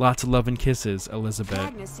 Lots of love and kisses, Elizabeth.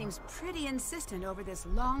 Magnus seems pretty insistent over this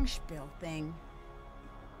Longspiel thing.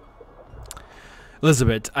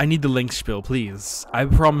 Elizabeth, I need the Lengspiel, please. I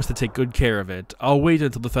promise to take good care of it. I'll wait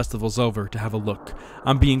until the festival's over to have a look.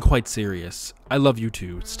 I'm being quite serious. I love you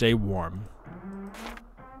too. Stay warm.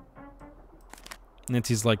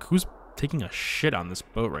 Nancy's like, who's taking a shit on this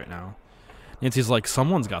boat right now? Nancy's like,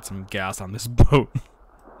 someone's got some gas on this boat.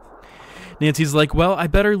 Nancy's like, well, I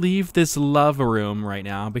better leave this love room right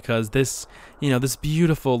now because this, this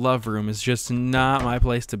beautiful love room is just not my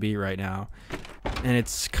place to be right now. And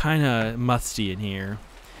it's kind of musty in here.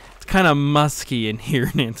 It's kind of musky in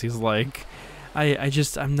here, Nancy's like.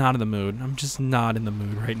 I'm not in the mood. I'm just not in the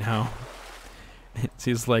mood right now.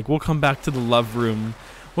 Nancy's like, we'll come back to the love room.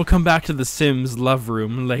 We'll come back to the Sims love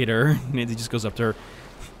room later. Nancy just goes up to her.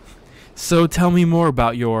 So tell me more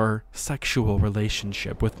about your sexual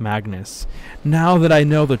relationship with Magnus. Now that I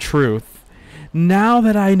know the truth.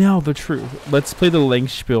 Let's play the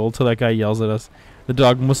Lengspiel till that guy yells at us. The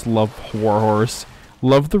dog must love Warhorse.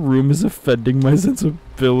 Love the room is offending my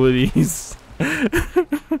sensibilities.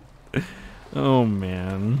 Oh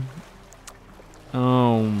man.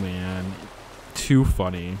 Too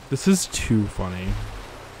funny. This is too funny.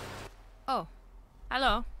 Oh,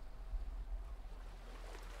 hello.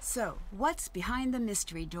 So, what's behind the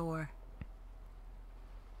mystery door?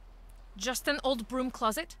 Just an old broom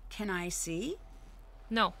closet? Can I see?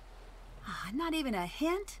 No. Not even a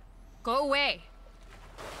hint? Go away.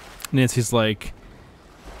 Nancy's like,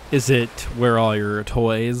 is it where all your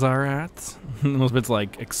toys are at? Elizabeth's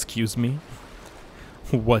like, excuse me?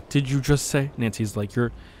 What did you just say? Nancy's like,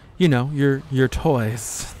 your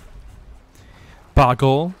toys.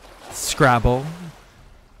 Boggle, Scrabble,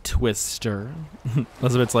 Twister.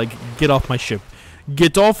 Elizabeth's like, get off my ship.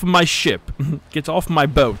 Get off my ship. Get off my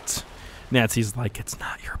boat. Nancy's like, it's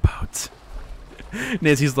not your boat.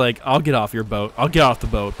 Nancy's like, I'll get off your boat. I'll get off the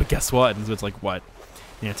boat. But guess what? And Elizabeth's like, what?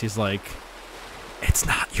 Nancy's like, it's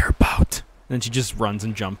not your boat. And then she just runs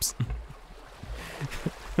and jumps.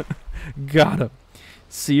 Got him.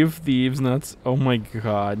 Sea of Thieves nuts. Oh my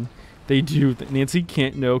god. They do. Nancy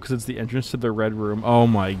can't know because it's the entrance to the red room. Oh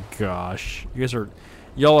my gosh.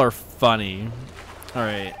 Y'all are funny. All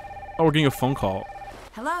right. Oh, we're getting a phone call.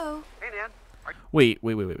 Hello? Hey, Nan. Wait.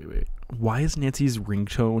 Why is Nancy's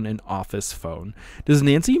ringtone an office phone? Does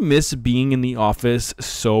Nancy miss being in the office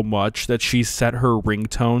so much that she set her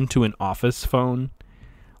ringtone to an office phone?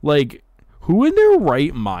 Like, who in their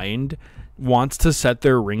right mind wants to set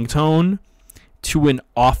their ringtone to an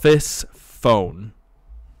office phone?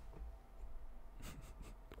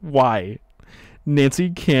 Why? Nancy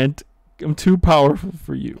can't. I'm too powerful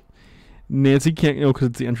for you. Nancy can't, because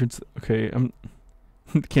it's the entrance. Okay,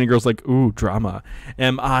 Candy Girl's like, ooh, drama.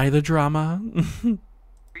 Am I the drama? Are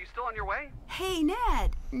you still on your way? Hey,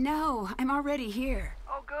 Ned. No, I'm already here.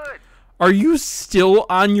 Oh, good. Are you still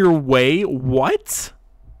on your way? What?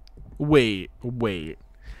 Wait.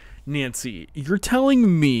 Nancy, you're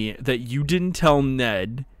telling me that you didn't tell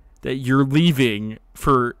Ned that you're leaving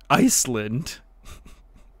for Iceland?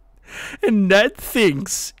 And Ned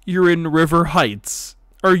thinks you're in River Heights.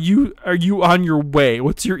 Are you on your way?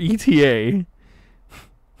 What's your ETA?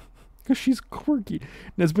 Because she's quirky.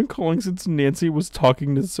 Ned's been calling since Nancy was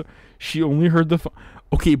talking to... She only heard the phone.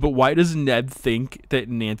 Okay, but why does Ned think that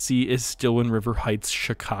Nancy is still in River Heights,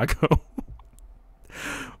 Chicago?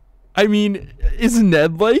 I mean, is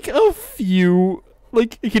Ned like a few...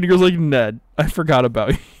 Like, Kitty Girl's like, Ned, I forgot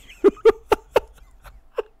about you.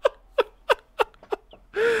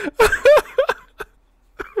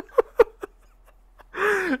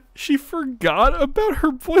 She forgot about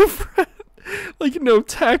her boyfriend. Like, no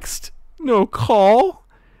text, no call,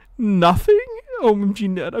 nothing. OMG,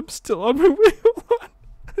 Ned, I'm still on my way. Hold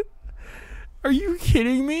on. Are you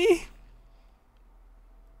kidding me?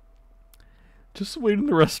 Just wait in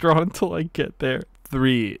the restaurant until I get there.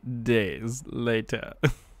 3 days later.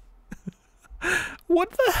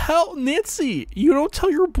 What the hell? Nancy, you don't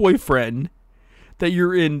tell your boyfriend that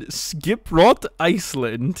you're in Skiprot,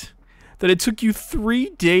 Iceland, that it took you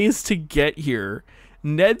 3 days to get here.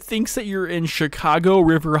 Ned thinks that you're in Chicago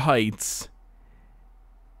River Heights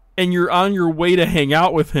and you're on your way to hang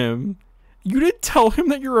out with him. You didn't tell him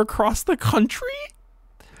that you're across the country?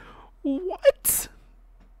 What?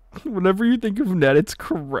 Whenever you think of Ned, it's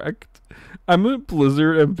correct. I'm a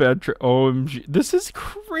Blizzard and OMG. This is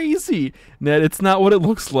crazy. Ned, it's not what it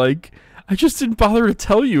looks like. I just didn't bother to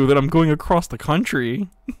tell you that I'm going across the country.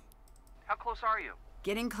 How close are you?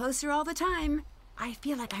 Getting closer all the time. I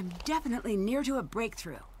feel like I'm definitely near to a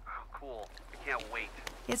breakthrough. Oh, cool. I can't wait.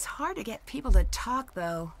 It's hard to get people to talk,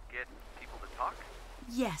 though. Get people to talk?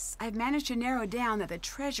 Yes, I've managed to narrow down that the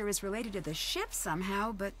treasure is related to the ship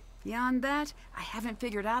somehow, but beyond that, I haven't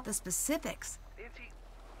figured out the specifics. Nancy,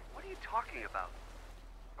 what are you talking about?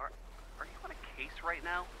 Are you on a case right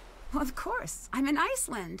now? Well, of course. I'm in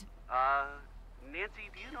Iceland. Nancy,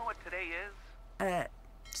 do you know what today is?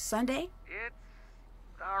 Sunday?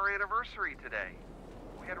 It's our anniversary today.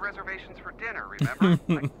 We had reservations for dinner, remember?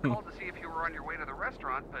 I called to see if you were on your way to the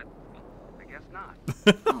restaurant, but I guess not.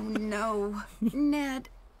 Oh, no. Ned.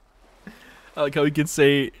 I like how he can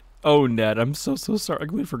say, oh, Ned, I'm so sorry. I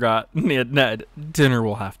completely forgot. Ned, dinner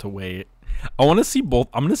will have to wait. I want to see both.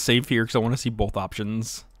 I'm going to save here because I want to see both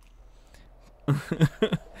options.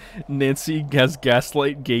 Nancy has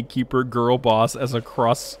gaslight gatekeeper girl boss as a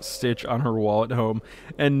cross stitch on her wall at home,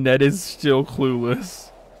 and Ned is still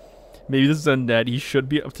clueless. Maybe this is on Ned. He should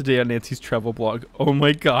be up to date on Nancy's travel blog. Oh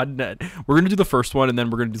my god, Ned. We're gonna do the first one and then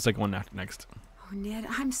we're gonna do the second one next. Oh, Ned,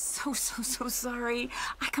 I'm so sorry.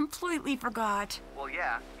 I completely forgot. Well,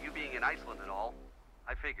 yeah, you being in Iceland and all,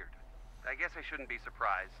 I figured. I guess I shouldn't be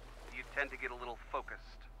surprised. You tend to get a little focused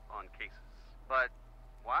on cases. But,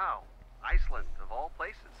 wow. Iceland, of all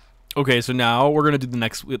places. Okay, so now we're gonna do the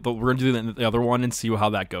next. We're gonna do the other one and see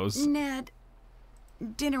how that goes. Ned,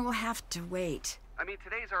 dinner will have to wait. I mean,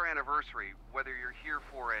 today's our anniversary, whether you're here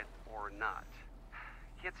for it or not.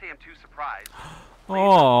 Can't say I'm too surprised.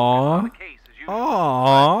 Aww.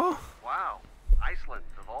 Aww. Wow, Iceland,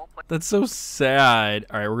 of all places. That's so sad.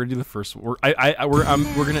 All right, we're gonna do the first. We're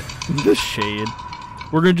gonna the shade.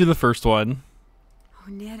 We're gonna do the first one. Oh,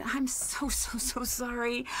 Ned, I'm so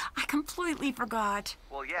sorry. I completely forgot.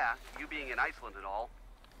 Well, yeah, you being in Iceland and all,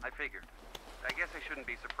 I figured. I guess I shouldn't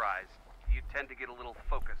be surprised. You tend to get a little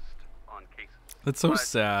focused on cases. That's so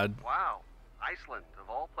sad. Wow, Iceland, of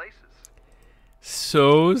all places.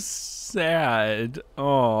 So sad.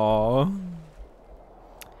 Aww.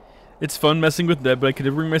 It's fun messing with Ned, but I could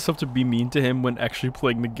never bring myself to be mean to him when actually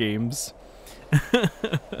playing the games.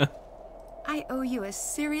 I owe you a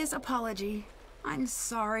serious apology. I'm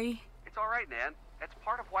sorry. It's all right, Nan. That's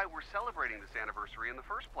part of why we're celebrating this anniversary in the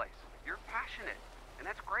first place. You're passionate, and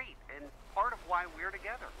that's great, and part of why we're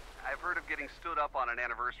together. I've heard of getting stood up on an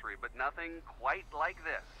anniversary, but nothing quite like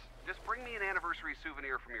this. Just bring me an anniversary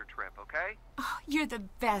souvenir from your trip, okay? Oh, you're the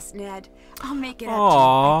best, Ned. I'll make it up Aww.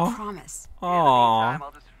 to you, I promise. In the meantime,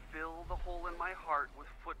 I'll just fill the hole in my heart with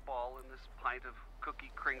football and this pint of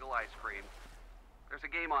cookie Kringle ice cream. There's a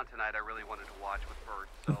game on tonight I really wanted to watch with Bert,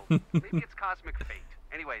 so maybe it's cosmic fate.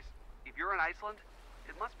 Anyways, if you're in Iceland,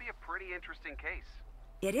 it must be a pretty interesting case.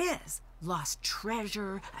 It is. Lost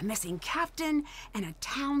treasure, a missing captain, and a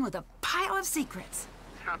town with a pile of secrets.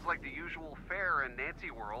 Sounds like the usual fare in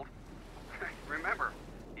Nancy world. Remember,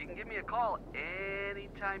 you can give me a call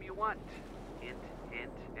anytime you want. Hint,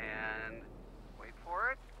 hint, and wait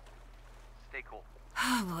for it. Stay cool.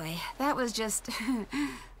 Oh boy, that was just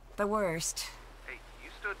the worst. Hey,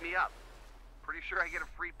 you stood me up. Pretty sure I get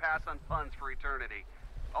a free pass on puns for eternity.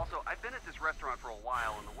 Also, I've been at this restaurant for a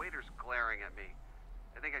while and the waiter's glaring at me.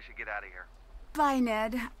 I think I should get out of here. Bye,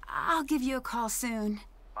 Ned. I'll give you a call soon.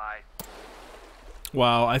 Bye.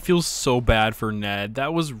 Wow, I feel so bad for Ned.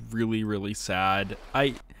 That was really, really sad.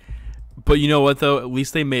 But you know what, though? At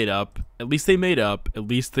least they made up. At least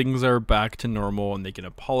things are back to normal and they can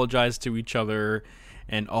apologize to each other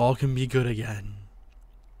and all can be good again.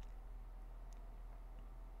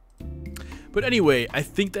 But anyway, I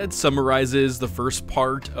think that summarizes the first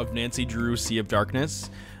part of Nancy Drew Sea of Darkness.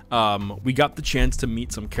 We got the chance to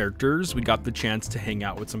meet some characters, we got the chance to hang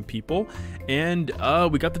out with some people, and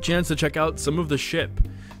we got the chance to check out some of the ship.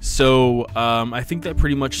 So I think that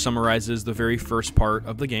pretty much summarizes the very first part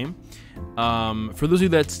of the game. For those of you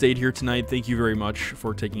that stayed here tonight, thank you very much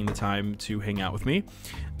for taking the time to hang out with me.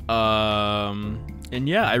 And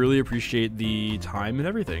yeah, I really appreciate the time and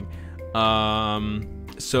everything.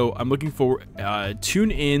 So I'm looking forward,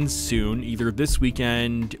 tune in soon, either this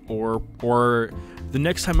weekend or the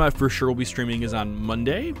next time I for sure will be streaming is on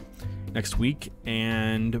Monday next week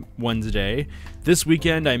and Wednesday. This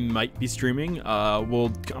weekend I might be streaming.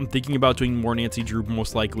 I'm thinking about doing more Nancy Drew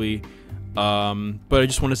most likely. But I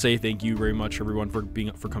just want to say thank you very much everyone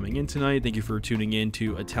for coming in tonight. Thank you for tuning in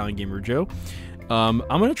to Italian Gamer Joe. I'm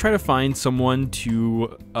gonna try to find someone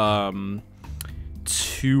to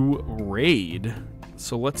raid.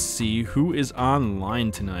 So let's see who is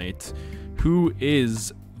online tonight. Who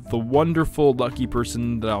is the wonderful lucky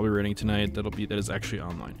person that I'll be raiding tonight that is actually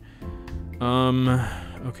online.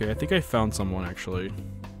 Okay, I think I found someone actually.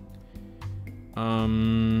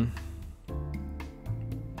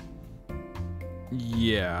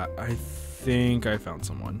 Yeah, I think I found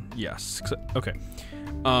someone. Yes. Okay.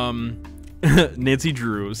 Nancy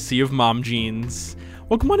Drew, Sea of Mom Jeans.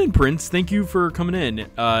 Well, come on in, Prince. Thank you for coming in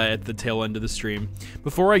at the tail end of the stream.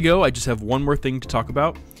 Before I go, I just have one more thing to talk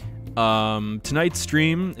about. Tonight's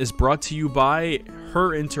stream is brought to you by Her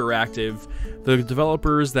Interactive, the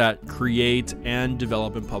developers that create and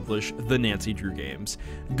develop and publish the Nancy Drew games.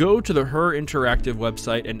 Go to the Her Interactive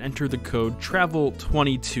website and enter the code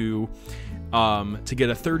TRAVEL22 to get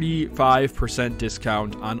a 35%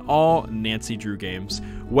 discount on all Nancy Drew games.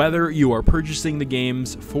 Whether you are purchasing the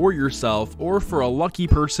games for yourself or for a lucky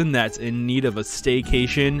person that's in need of a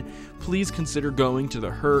staycation, please consider going to the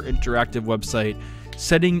Her Interactive website,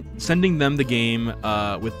 sending them the game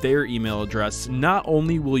with their email address. Not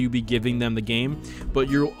only will you be giving them the game, but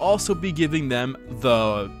you'll also be giving them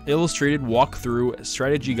the illustrated walkthrough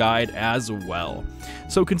strategy guide as well.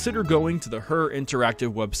 So consider going to the Her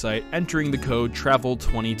Interactive website, entering the code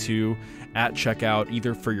TRAVEL22 at checkout,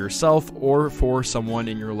 either for yourself or for someone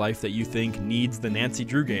in your life that you think needs the Nancy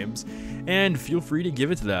Drew games, and feel free to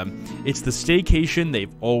give it to them. It's the staycation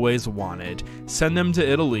they've always wanted. Send them to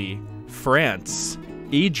Italy, France,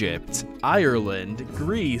 Egypt, Ireland,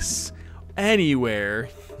 Greece, anywhere.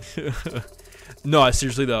 No,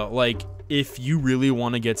 seriously though, like, if you really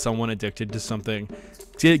want to get someone addicted to something,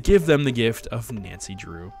 give them the gift of Nancy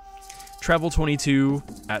Drew.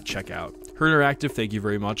 TRAVEL22 at checkout. Her Interactive, thank you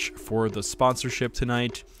very much for the sponsorship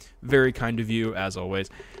tonight. Very kind of you, as always.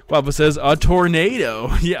 Guapa says, a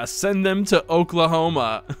tornado. Yeah, send them to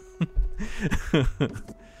Oklahoma.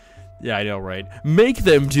 Yeah, I know, right? Make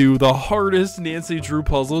them do the hardest Nancy Drew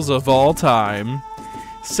puzzles of all time.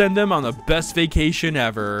 Send them on the best vacation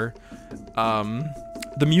ever.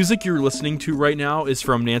 The music you're listening to right now is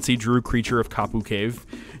from Nancy Drew, Creature of Kapu Cave.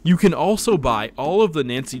 You can also buy all of the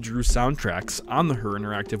Nancy Drew soundtracks on the Her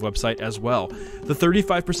Interactive website as well. The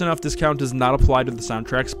 35% off discount does not apply to the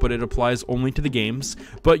soundtracks, but it applies only to the games.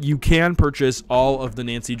 But you can purchase all of the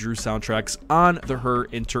Nancy Drew soundtracks on the Her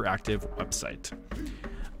Interactive website.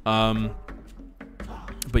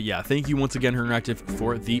 But yeah, thank you once again, Her Interactive,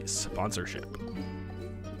 for the sponsorship.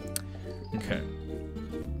 Okay.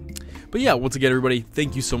 But yeah, once again, everybody,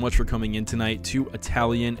 thank you so much for coming in tonight to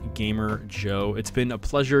Italian Gamer Joe. It's been a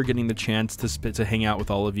pleasure getting the chance to hang out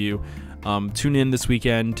with all of you. Tune in this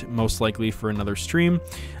weekend, most likely for another stream.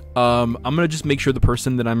 I'm going to just make sure the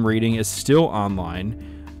person that I'm rating is still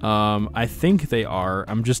online. I think they are.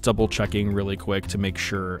 I'm just double checking really quick to make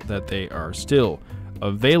sure that they are still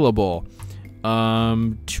available.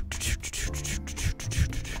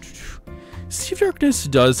 Sea of Darkness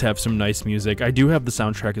does have some nice music. I do have the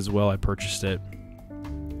soundtrack as well. I purchased it.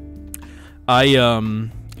 I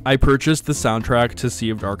purchased the soundtrack to Sea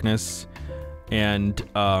of Darkness, and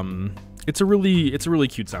it's a really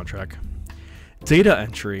cute soundtrack. Data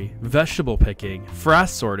entry, vegetable picking,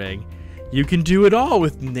 frost sorting. You can do it all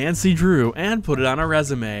with Nancy Drew and put it on a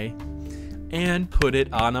resume. I'm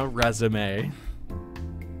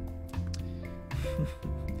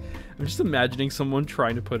just imagining someone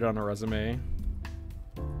trying to put it on a resume.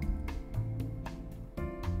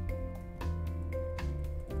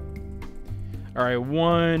 All right,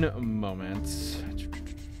 one moment.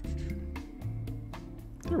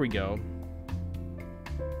 There we go.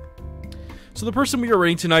 So the person we are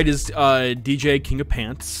rating tonight is DJ King of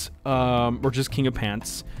Pants, or just King of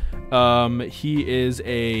Pants. He is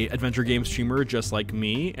a adventure game streamer just like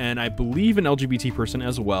me, and I believe an LGBT person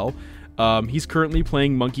as well. He's currently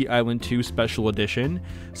playing Monkey Island 2 Special Edition,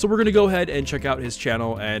 so we're going to go ahead and check out his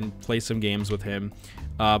channel and play some games with him.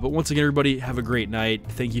 But once again, everybody, have a great night.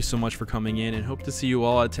 Thank you so much for coming in, and hope to see you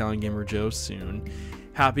all at Italian Gamer Joe soon.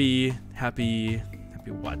 Happy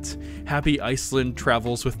Iceland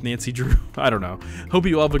travels with Nancy Drew. I don't know. Hope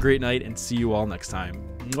you all have a great night, and see you all next time.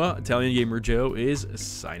 Mwah. Italian Gamer Joe is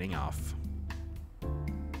signing off.